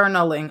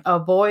journaling,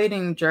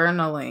 avoiding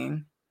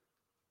journaling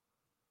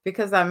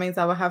because that means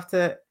I would have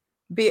to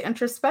be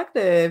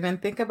introspective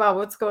and think about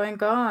what's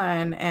going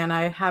on. And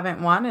I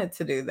haven't wanted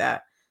to do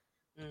that.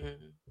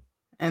 Mm.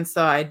 And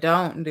so I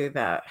don't do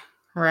that.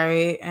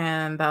 Right.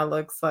 And that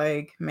looks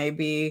like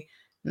maybe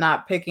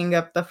not picking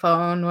up the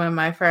phone when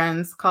my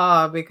friends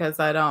call because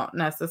I don't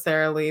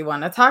necessarily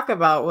want to talk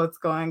about what's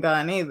going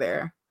on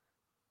either.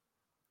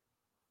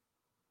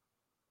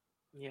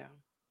 Yeah,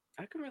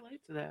 I can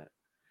relate to that.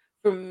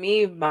 For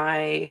me,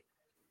 my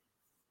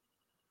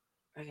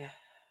okay,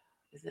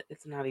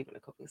 it's not even a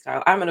coping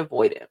style. I'm an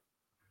avoidant.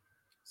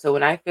 So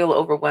when I feel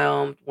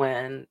overwhelmed,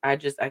 when I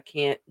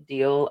can't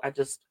deal, I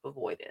just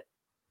avoid it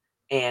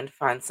and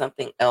find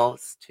something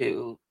else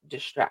to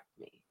distract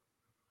me.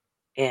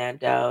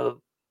 And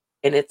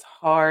it's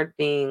hard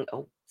being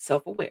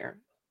self-aware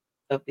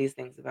of these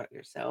things about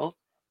yourself.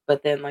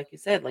 But then, like you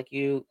said, like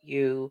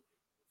you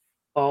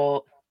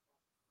fall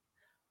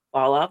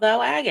fall off the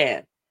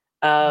wagon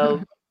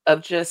of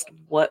just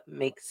what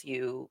makes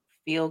you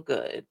feel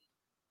good.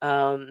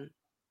 Um,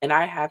 and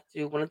I have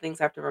to one of the things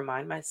I have to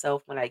remind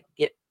myself when I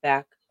get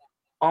back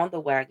on the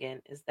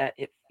wagon is that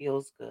it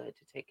feels good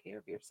to take care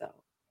of yourself.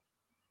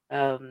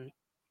 Um,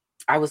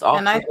 I was off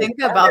And I from Good think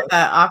about Friday.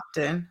 that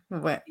often.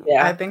 When I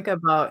Yeah, think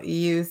about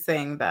you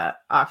saying that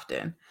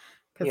often,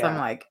 because I'm yeah,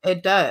 like,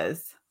 it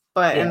does.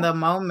 But yeah, in the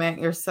moment,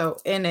 you're so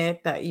in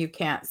it that you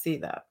can't see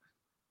that.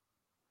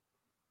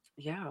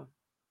 yeah.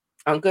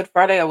 On Good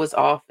Friday, I was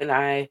off and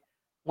I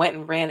went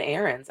and ran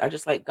errands. I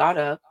just like got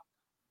up,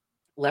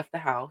 left the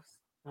house.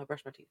 I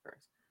brushed my teeth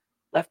first.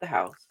 Left the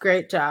house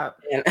Great job.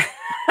 and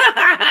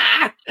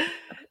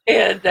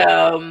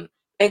and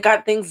and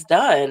got things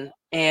done.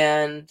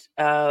 And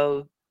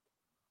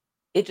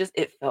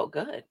it felt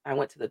good. I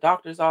went to the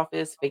doctor's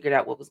office, figured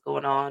out what was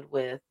going on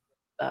with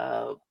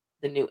uh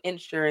the new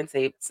insurance.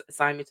 They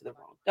assigned me to the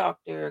wrong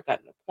doctor,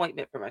 got an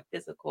appointment for my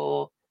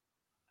physical,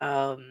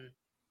 um,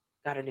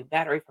 got a new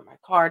battery for my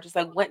car, just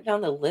like went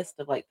down the list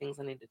of like things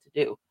I needed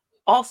to do.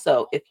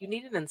 Also, if you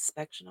need an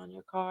inspection on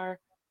your car,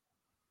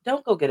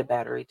 don't go get a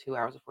battery 2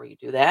 hours before you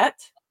do that.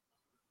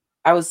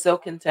 I was so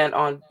content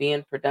on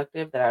being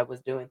productive that I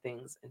was doing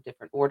things in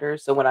different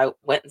orders. So when I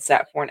went and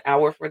sat for an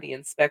hour for the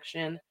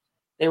inspection,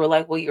 they were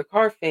like, "Well, your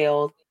car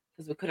failed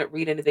because we couldn't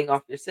read anything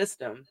off your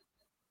system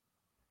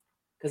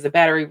because the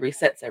battery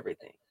resets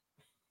everything."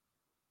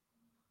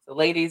 So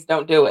ladies,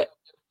 don't do it.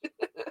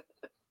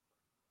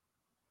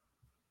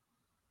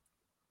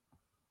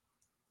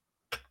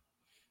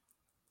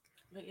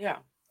 But yeah,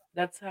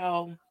 that's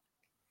how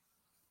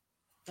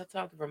that's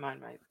how to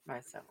remind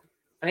myself.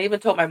 And I even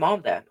told my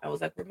mom that. I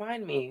was like,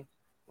 "Remind me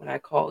when I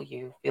call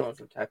you feeling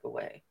some type of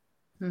way.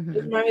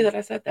 Just Hmm. remind me that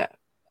I said that."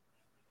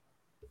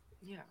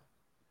 Yeah.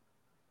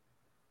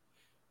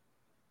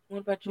 What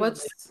about you, Lady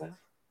What's Clef?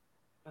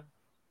 Uh,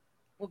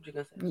 What was you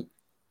gonna say?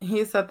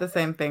 he said the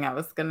same thing I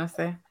was gonna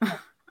say.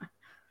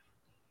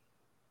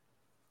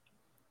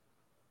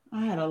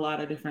 I had a lot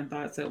of different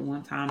thoughts at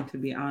one time, to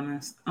be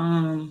honest.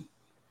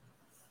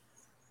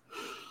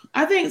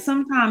 I think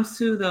sometimes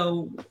too,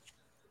 though,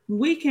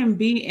 we can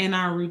be in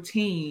our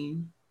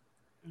routine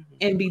Hmm.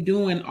 and be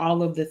doing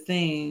all of the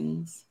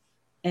things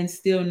and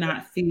still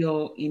not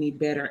feel any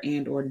better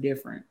and or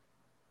different.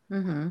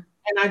 Hmm.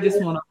 And I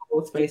just want to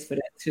hold space for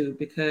that too,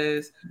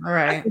 because All I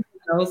right. think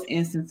in those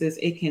instances,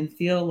 it can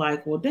feel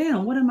like, well,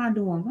 damn, what am I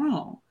doing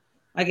wrong?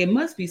 Like it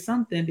must be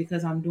something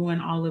because I'm doing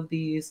all of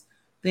these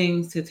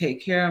things to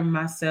take care of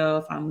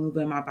myself. I'm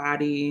moving my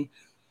body,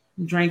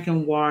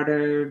 drinking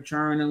water,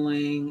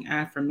 journaling,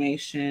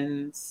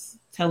 affirmations,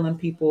 telling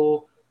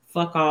people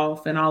fuck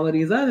off, and all of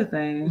these other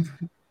things.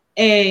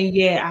 And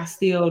yet I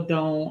still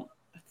don't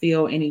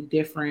feel any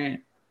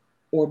different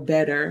or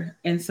better.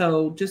 And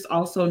so just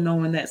also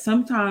knowing that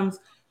sometimes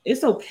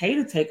it's okay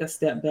to take a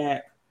step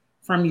back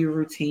from your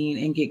routine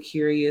and get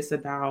curious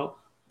about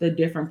the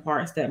different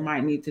parts that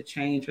might need to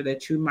change or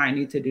that you might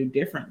need to do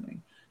differently.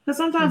 Because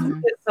sometimes we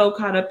Hmm. get so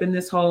caught up in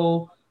this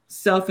whole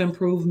self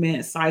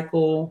improvement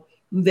cycle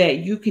that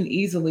you can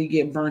easily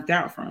get burnt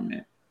out from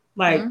it.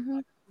 Like Hmm.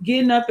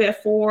 getting up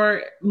at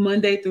 4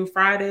 Monday through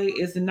Friday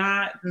is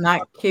not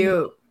Not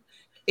cute.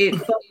 it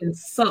fucking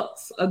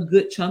sucks a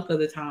good chunk of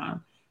the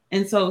time.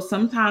 And so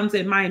sometimes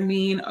it might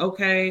mean,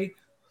 okay,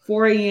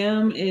 4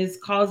 a.m. is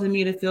causing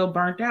me to feel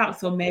burnt out.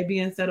 So maybe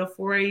instead of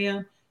 4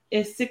 a.m.,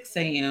 it's 6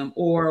 a.m.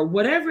 or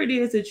whatever it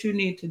is that you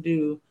need to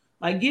do,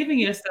 like giving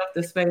yourself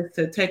the space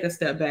to take a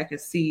step back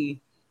and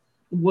see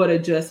what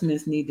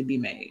adjustments need to be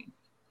made.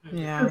 Hmm. So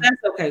Yeah.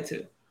 that's okay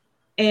too.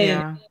 And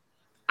Yeah.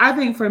 I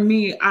think for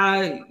me,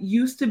 I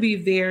used to be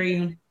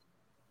very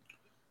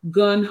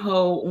gun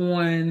ho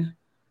on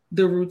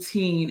the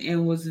routine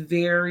and was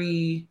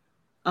very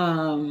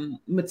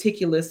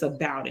meticulous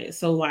about it.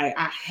 So like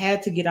I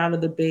had to get out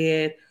of the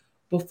bed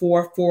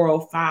before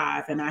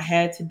 4:05 and I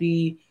had to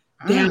be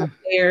Mm.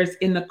 downstairs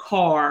in the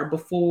car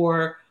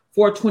before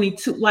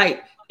 4:22.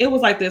 Like it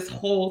was like this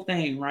whole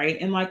thing, right?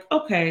 And like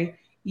okay,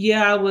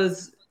 yeah, I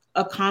was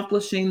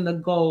accomplishing the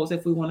goals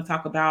if we want to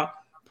talk about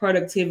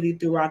productivity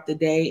throughout the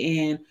day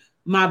and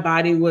my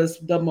body was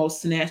the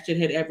most snatched it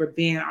had ever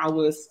been. I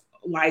was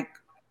like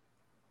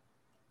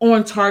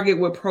on target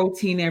with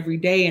protein every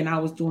day and I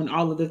was doing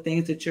all of the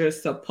things that you're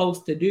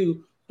supposed to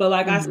do. But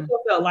like I Hmm. still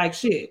felt like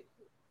shit.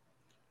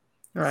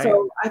 Right.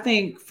 So I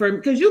think for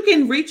because you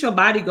can reach your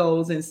body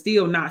goals and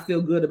still not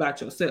feel good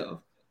about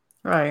yourself.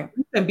 Right.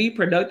 You can be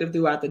productive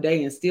throughout the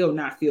day and still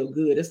not feel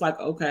good. It's like,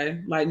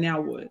 okay, like now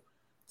what?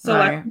 So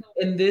I Right. think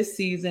in this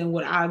season,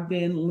 what I've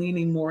been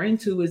leaning more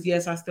into is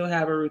yes, I still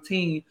have a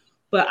routine,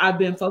 but I've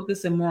been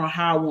focusing more on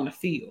how I want to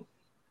feel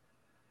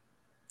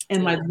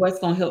and like Yeah. what's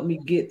going to help me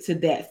get to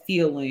that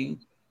feeling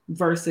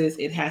versus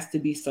it has to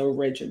be so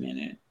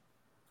regimented.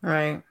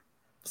 Right.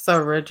 So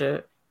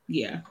rigid.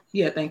 Yeah.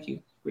 Yeah. Thank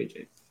you,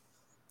 Bridget.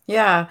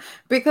 Yeah,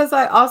 because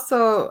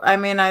I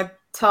mean, I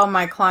tell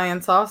my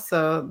clients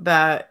also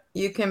that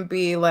you can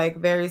be like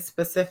very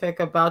specific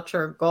about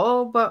your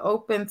goal, but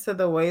open to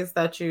the ways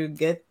that you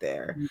get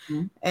there.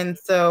 Mm-hmm. And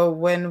so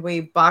when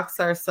we box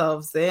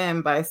ourselves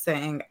in by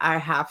saying, I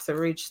have to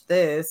reach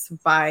this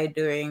by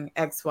doing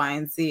X, Y,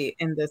 and Z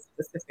in this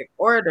specific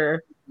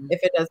order, if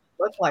it doesn't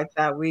look like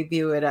that, we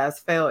view it as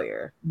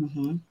failure.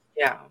 Mm-hmm.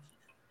 Yeah.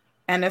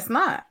 And it's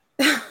not.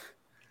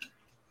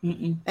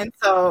 Mm-mm. And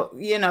so,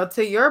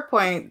 to your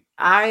point,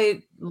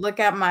 I look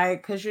at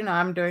because,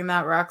 I'm doing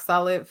that rock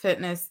solid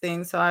fitness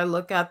thing. So I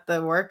look at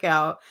the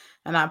workout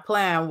and I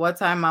plan what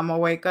time I'm going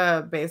to wake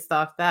up based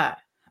off that.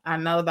 I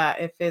know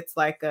that if it's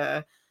like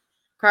a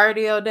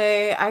cardio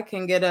day, I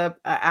can get up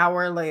an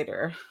hour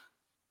later.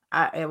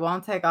 It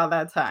won't take all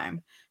that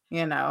time,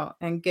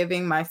 and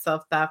giving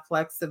myself that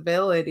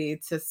flexibility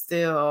to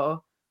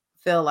still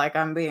feel like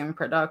I'm being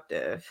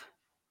productive.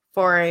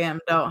 4 a.m.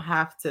 don't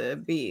have to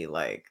be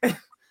like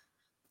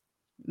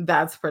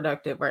that's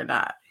productive or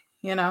not,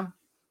 you know?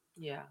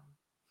 Yeah.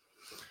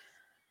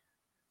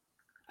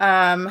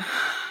 Um,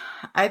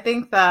 I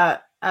think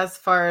that as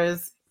far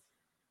as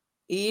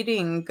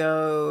eating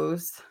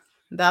goes,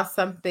 that's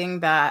something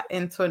that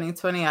in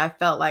 2020 I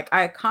felt like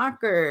I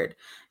conquered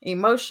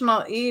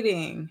emotional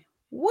eating.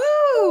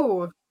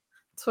 Woo!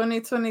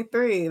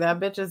 2023, that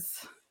bitch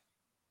is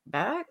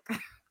back.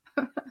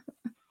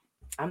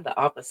 I'm the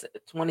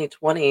opposite.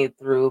 2020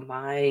 threw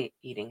my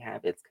eating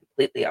habits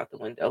completely out the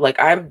window. Like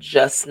I'm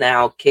just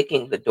now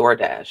kicking the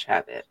DoorDash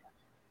habit.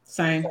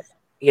 Same.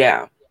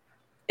 Yeah.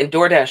 And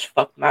DoorDash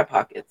fucked my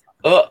pockets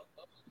up.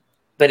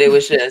 But it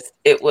was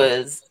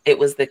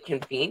the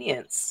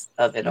convenience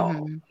of it all.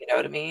 Mhm. You know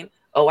what I mean?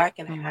 Oh, I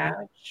can have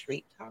Mhm.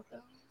 street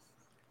tacos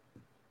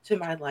to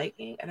my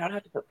liking and I don't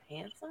have to put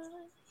pants on.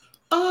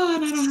 Oh,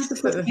 and I don't have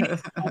to put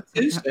pants on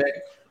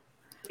Tuesday.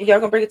 Y'all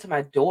gonna bring it to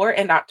my door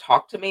and not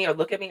talk to me or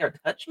look at me or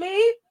touch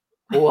me?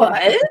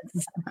 What?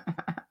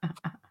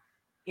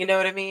 You know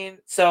what I mean?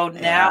 So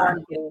now Yeah.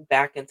 I'm getting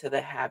back into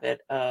the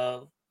habit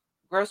of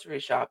grocery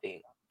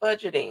shopping,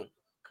 budgeting,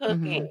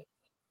 cooking, Mhm.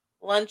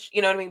 lunch,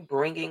 you know what I mean?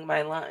 Bringing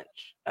my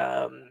lunch.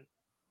 And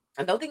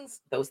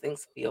those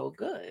things feel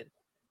good.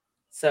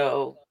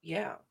 So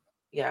yeah,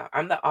 yeah,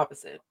 I'm the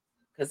opposite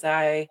because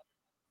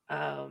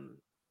um,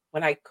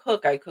 when I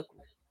cook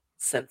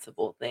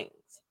sensible things.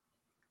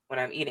 When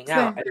I'm eating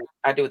out, Same.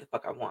 I do what the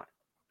fuck I want.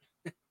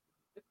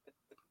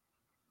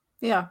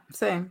 Yeah,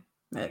 same.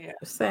 Yeah,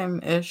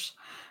 Same-ish.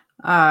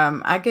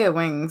 I get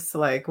wings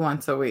like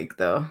once a week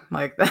though.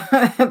 Like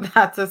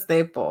that's a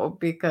staple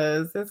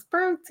because it's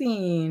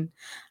protein.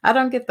 I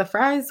don't get the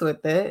fries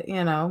with it,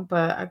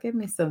 but I give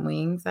me some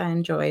wings. I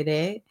enjoyed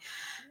it.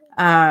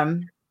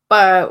 Um,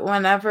 but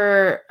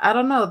whenever I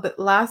don't know,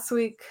 last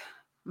week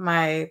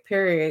my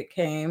period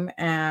came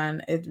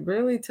and it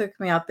really took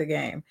me out the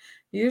game.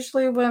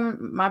 Usually when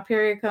my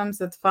period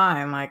comes, it's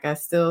fine. Like I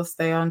still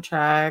stay on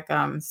track.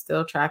 I'm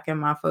still tracking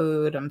my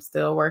food. I'm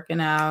still working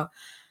out.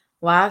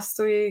 Last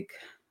week,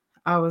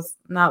 I was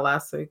not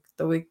last week,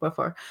 the week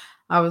before.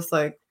 I was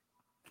like,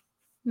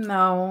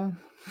 no,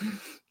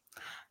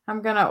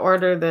 I'm gonna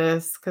order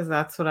this because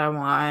that's what I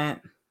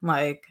want.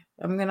 Like,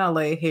 I'm gonna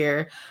lay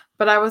here.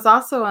 But I was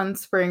also on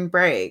spring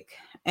break.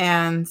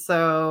 And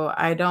so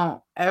I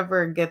don't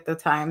ever get the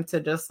time to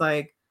just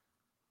like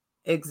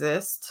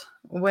exist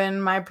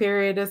when my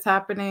period is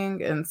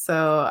happening. And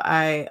so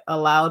I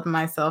allowed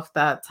myself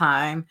that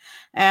time.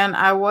 And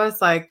I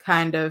was like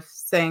kind of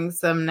saying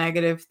some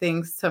negative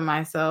things to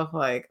myself,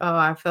 like, oh,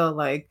 I feel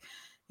like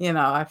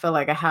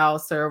a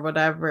house or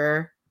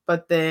whatever.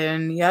 But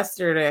then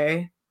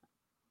yesterday,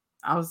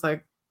 I was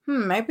like,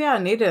 maybe I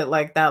needed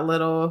like that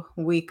little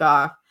week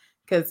off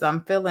because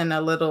I'm feeling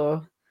a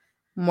little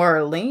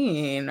more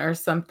lean or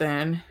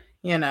something,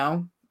 you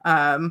know.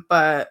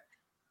 But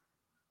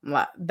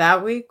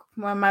that week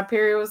when my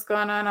period was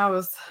going on,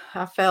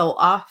 I fell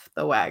off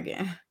the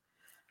wagon.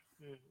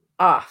 mm,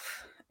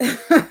 Off.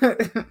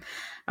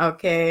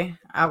 Okay,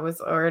 I was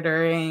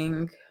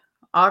ordering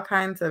all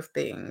kinds of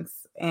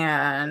things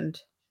and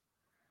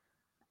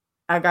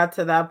I got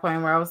to that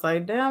point where I was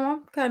like, "Damn,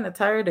 I'm kind of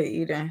tired of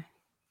eating.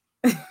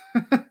 I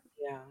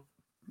yeah,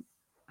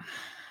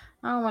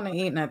 don't want to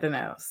eat nothing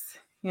else,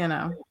 you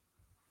know."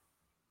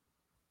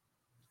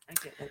 I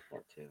get like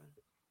that too.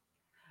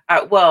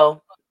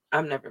 Well,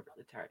 I'm never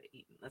really tired of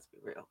eating. Let's be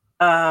real.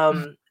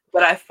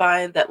 But I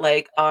find that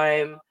like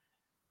I'm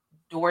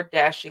door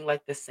dashing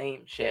like the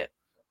same shit.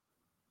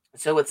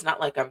 So it's not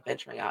like I'm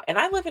venturing out. And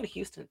I live in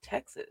Houston,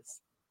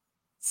 Texas.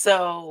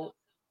 So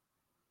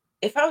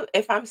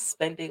if I'm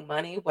spending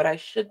money, what I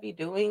should be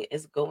doing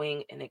is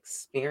going and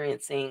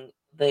experiencing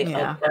the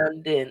Yeah.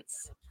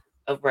 abundance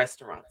of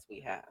restaurants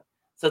we have.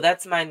 So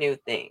that's my new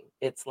thing.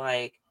 It's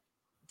like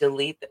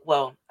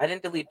well, I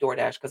didn't delete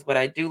DoorDash because what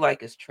I do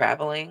like is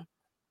traveling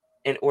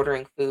and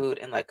ordering food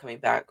and like coming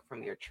back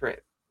from your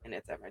trip and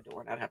it's at my door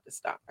and I don't have to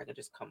stop. I can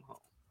just come home.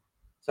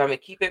 So I'm gonna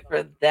keep it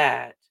for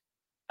that.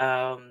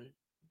 Um,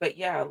 but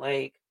yeah,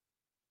 like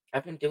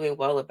I've been doing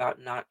well about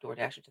not door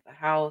dashing to the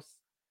house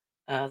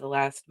the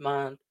last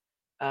month.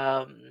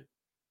 Um,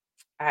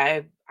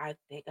 I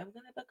think I'm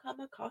gonna become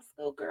a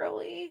Costco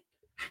girly.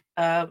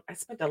 I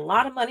spent a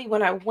lot of money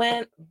when I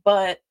went,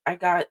 but I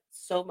got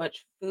so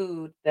much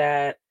food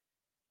that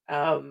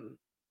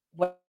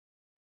what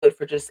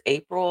for just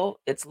April,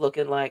 it's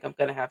looking like I'm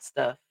gonna have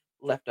stuff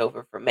left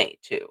over for May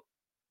too,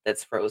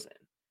 that's frozen.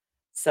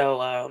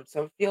 So I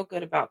feel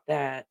good about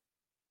that.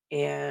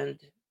 And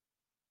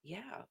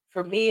yeah,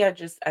 for me, I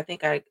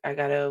think I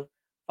gotta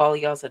follow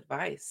y'all's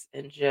advice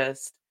and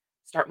just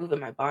start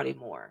moving my body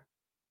more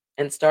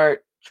and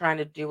start trying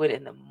to do it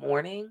in the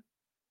morning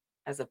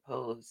as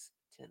opposed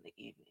to in the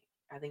evening.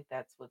 I think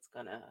that's what's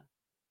gonna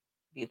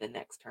be the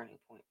next turning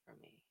point for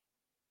me.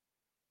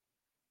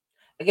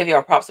 I give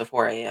y'all props at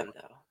 4 a.m.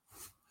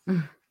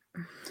 though.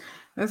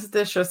 It's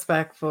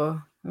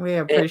disrespectful. We It,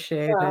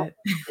 appreciate well, it.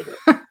 it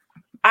is.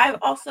 I've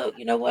also,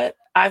 you know what?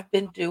 I've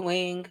been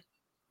dipping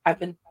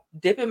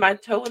my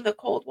toe in the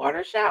cold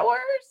water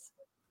showers.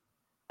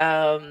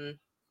 Um,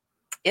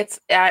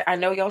 I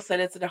know y'all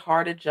said it's a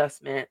hard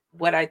adjustment.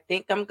 What I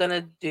think I'm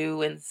gonna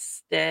do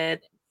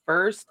instead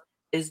first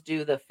is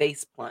do the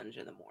face plunge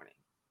in the morning.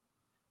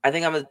 I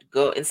think I'm gonna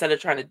go instead of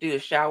trying to do the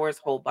showers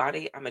whole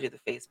body, I'm gonna do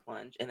the face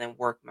plunge and then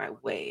work my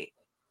way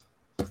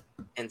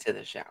into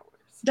the showers.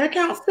 That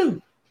counts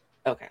too.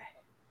 Okay.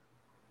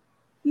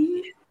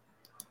 Mhm.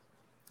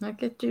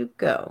 Look at you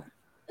go.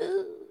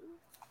 Ooh.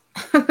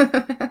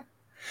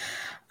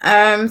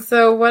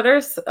 So what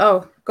are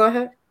oh, go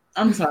ahead.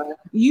 I'm sorry.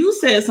 You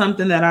said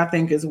something that I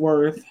think is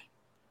worth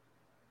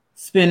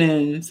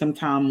spending some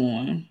time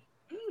on.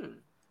 Mm,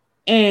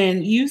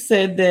 And you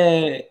said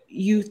that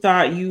you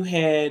thought you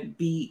had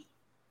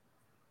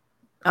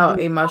Oh,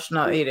 beat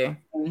emotional eating.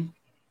 from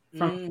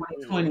mm,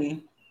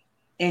 2020,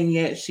 and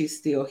yet she's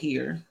still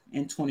here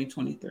in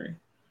 2023.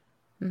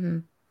 Mm-hmm.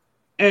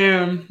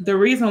 And the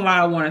reason why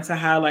I wanted to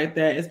highlight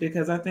that is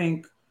because I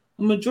think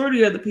a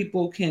majority of the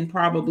people can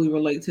probably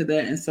relate to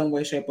that in some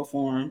way, shape, or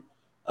form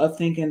of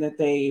thinking that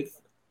they've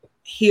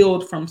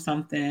healed from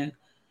something,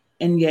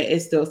 and yet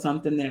it's still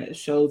something that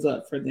shows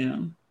up for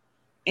them.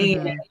 And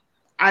Mm-hmm.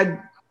 I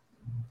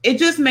it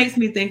just makes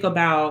me think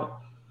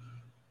about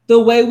the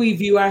way we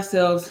view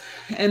ourselves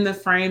and the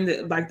frame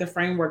that like the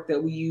framework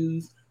that we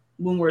use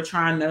when we're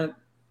trying to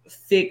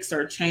fix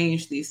or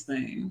change these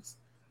things.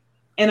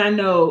 And I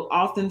know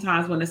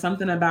oftentimes when it's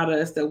something about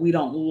us that we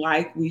don't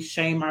like, we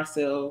shame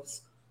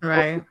ourselves or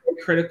Right.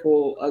 we're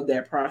critical of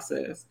that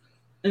process.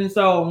 And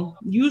so,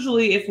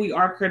 usually, if we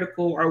are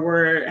critical or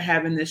we're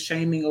having this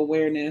shaming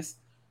awareness,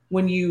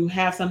 when you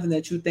have something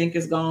that you think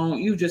is gone,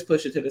 you just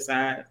push it to the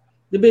side.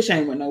 The bitch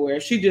ain't went nowhere.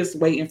 She just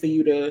waiting for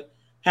you to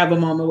have a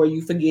moment where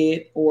you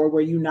forget or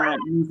where you're not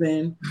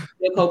using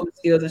your coping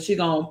skills, and she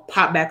gonna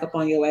pop back up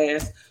on your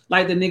ass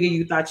like the nigga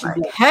you thought you Like,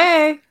 blocked.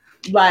 hey,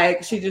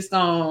 Like she just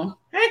gonna,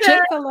 hey girl,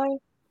 Chick-fil-A.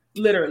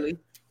 literally.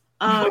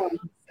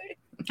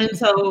 And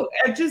so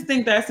I just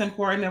think that's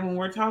important that when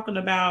we're talking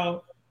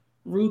about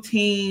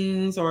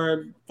routines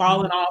or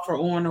falling off or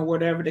on or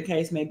whatever the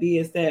case may be,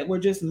 is that we're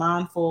just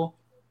mindful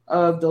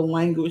of the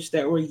language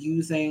that we're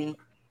using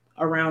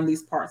around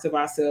these parts of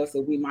ourselves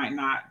that we might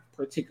not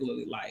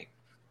particularly like.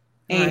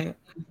 And Right.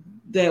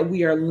 that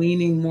we are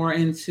leaning more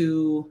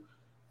into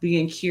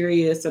being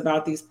curious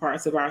about these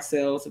parts of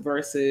ourselves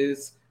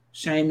versus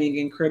shaming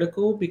and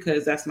critical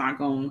because that's not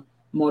going to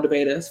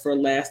motivate us for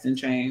lasting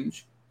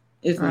change.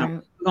 It's not.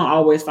 Right. We're going to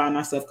always find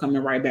ourselves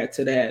coming right back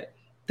to that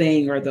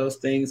thing or those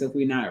things if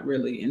we're not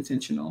really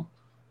intentional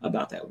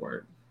about that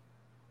word.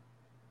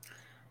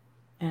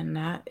 And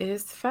that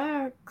is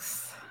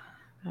facts.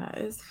 That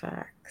is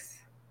facts.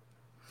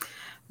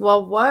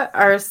 Well, what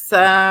are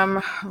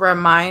some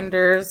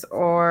reminders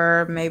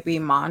or maybe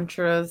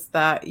mantras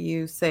that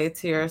you say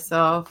to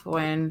yourself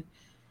when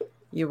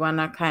you want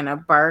to kind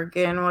of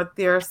bargain with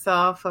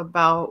yourself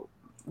about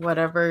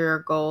whatever your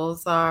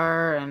goals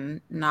are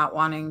and not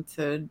wanting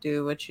to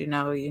do what you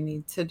know you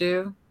need to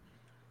do?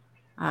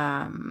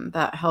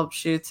 That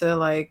helps you to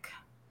like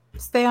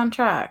stay on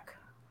track.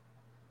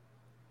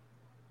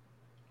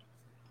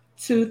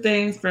 Two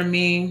things for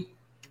me.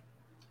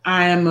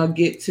 I am a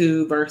get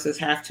to versus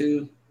have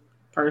to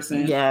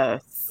person.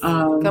 Yes.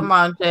 Um, Come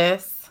on,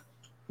 Jess.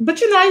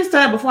 but I used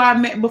to have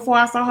before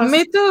I saw her.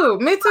 Me too.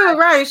 Me too.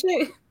 Right.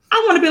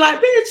 I want to be like,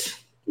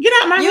 bitch, get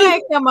out my You head.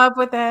 ain't come up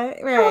with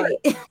that. Right.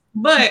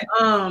 But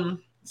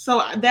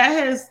so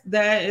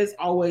that is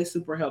always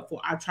super helpful.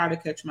 I try to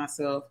catch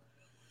myself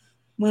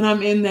when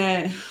I'm in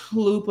that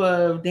loop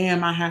of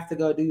damn, I have to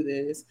go do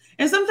this.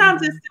 And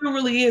sometimes it Mhm. still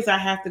really is I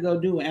have to go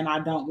do it and I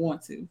don't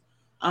want to.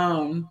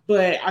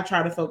 But I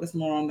try to focus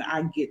more on the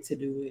I get to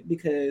do it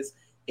because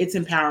it's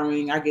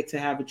empowering. I get to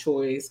have a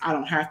choice. I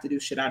don't have to do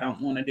shit I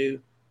don't want to do.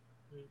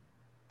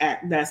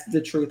 mm, That's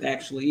the truth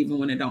actually, even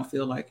when it don't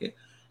feel like it.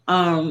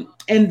 And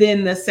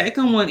then the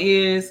second one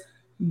is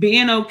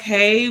being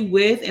okay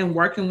with and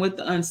working with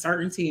the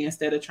uncertainty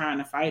instead of trying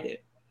to fight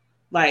it.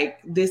 Like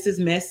this is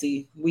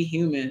messy, we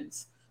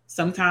humans,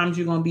 sometimes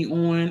you're going to be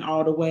on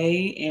all the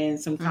way and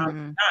sometimes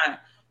Mhm. not.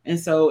 And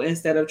so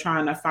instead of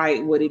trying to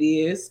fight what it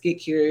is, get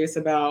curious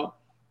about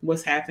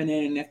what's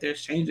happening and if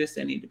there's changes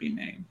that need to be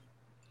made.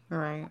 I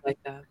Right.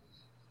 like that.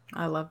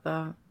 I love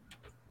that.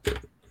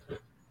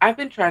 I've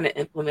been trying to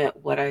implement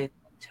what I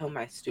tell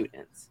my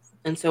students.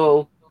 And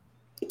so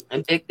a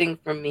big thing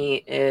for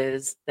me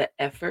is the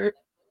effort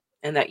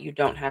and that you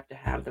don't have to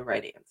have the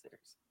right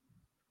answers.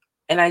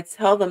 And I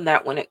tell them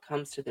that when it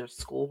comes to their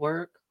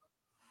schoolwork.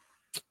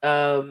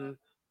 Um,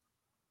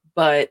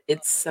 but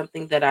it's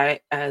something that I,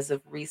 as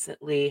of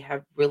recently,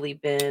 have really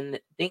been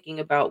thinking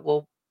about.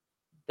 Well,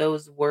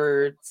 those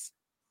words,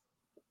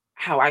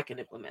 how I can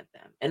implement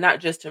them, and not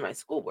just to my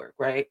schoolwork,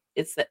 right?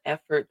 It's the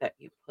effort that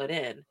you put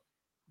in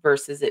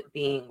versus it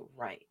being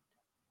right.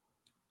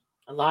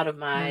 A lot of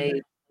my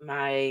Mm,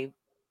 my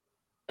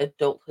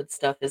adulthood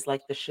stuff is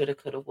like the shoulda,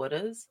 coulda,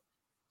 wouldas.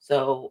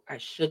 So I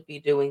should be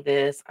doing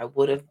this. I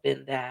would have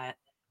been that.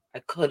 I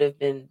could have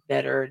been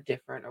better,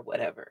 different, or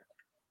whatever.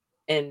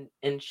 And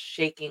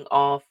shaking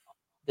off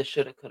the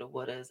shoulda, coulda,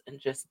 wouldas, and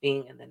just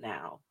being in the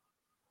now.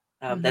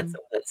 That's mhm.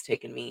 something that's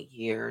taken me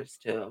years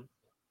to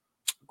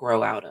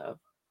grow out of.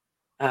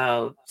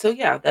 So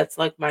yeah, that's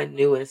like my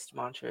newest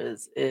mantra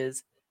is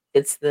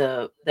it's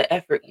the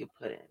effort you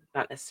put in,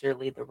 not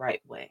necessarily the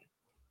right way.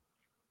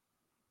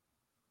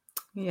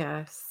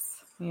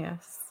 Yes,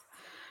 yes.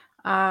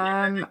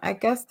 I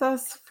guess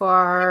as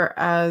far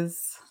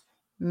as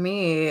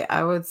me,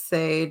 I would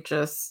say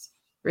just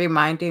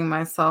reminding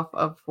myself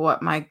of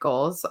what my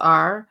goals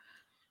are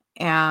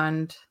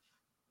and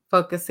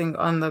focusing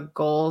on the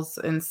goals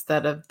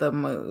instead of the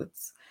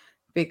moods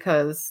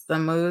because the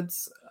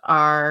moods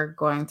are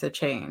going to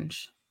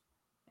change.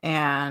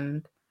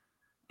 And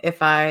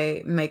if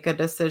I make a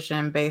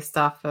decision based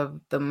off of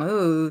the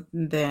mood,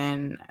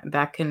 then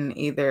that can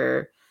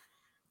either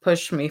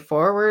push me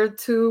forward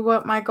to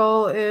what my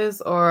goal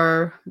is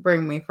or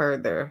bring me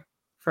further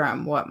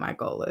from what my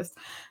goal is.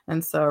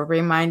 And so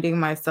reminding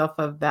myself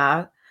of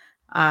that,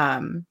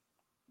 um,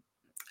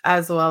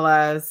 as well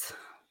as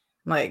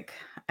like,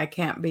 I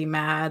can't be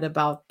mad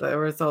about the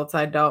results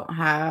I don't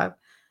have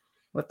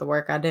with the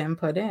work I didn't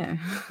put in.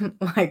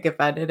 Like, if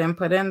I didn't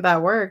put in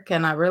that work,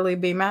 can I really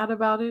be mad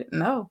about it?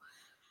 No,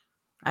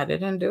 I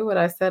didn't do what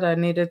I said I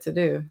needed to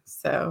do.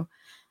 So,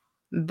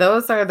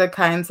 those are the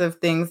kinds of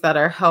things that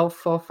are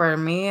helpful for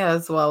me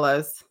as well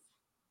as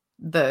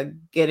the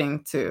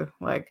getting to.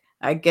 Like,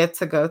 I get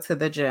to go to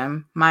the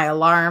gym. My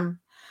alarm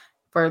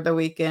for the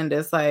weekend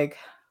is like,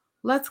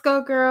 "Let's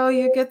go, girl.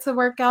 You get to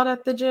work out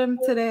at the gym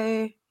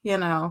today," you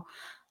know?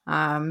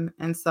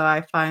 And so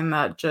I find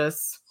that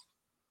just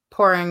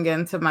pouring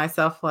into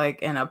myself,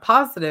 like, in a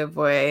positive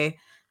way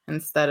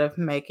instead of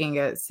making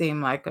it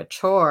seem like a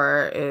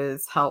chore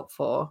is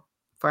helpful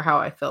for how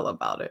I feel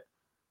about it.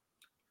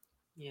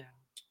 Yeah.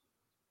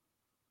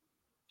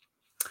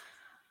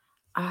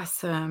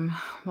 Awesome.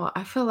 Well,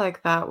 I feel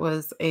like that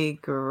was a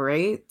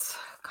great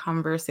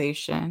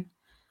conversation.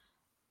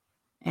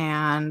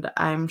 And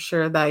I'm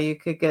sure that you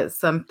could get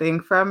something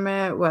from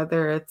it,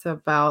 whether it's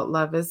about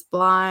Love is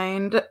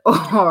Blind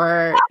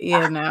or,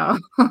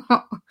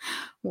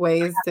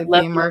 ways to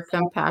Love be more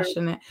myself first.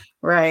 compassionate.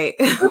 Right.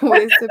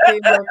 Ways to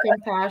be more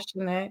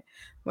compassionate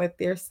with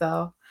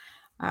yourself.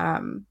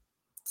 Um,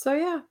 so,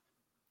 yeah,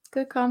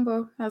 good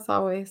combo as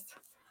always.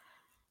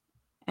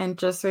 And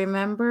just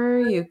remember,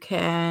 you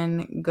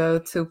can go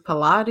to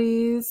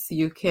Pilates,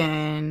 you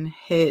can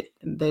hit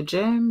the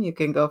gym, you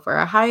can go for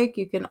a hike,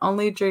 you can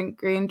only drink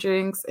green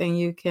drinks, and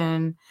you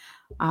can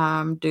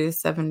do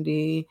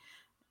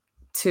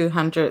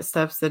 7,200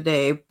 steps a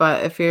day.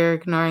 But if you're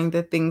ignoring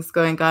the things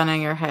going on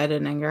in your head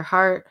and in your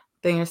heart,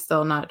 then you're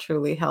still not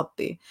truly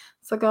healthy.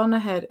 So go on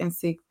ahead and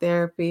seek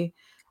therapy.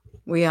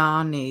 We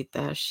all need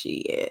that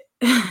shit.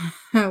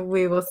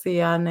 We will see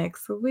y'all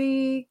next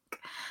week.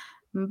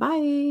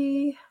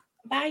 Bye.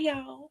 Bye,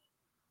 y'all.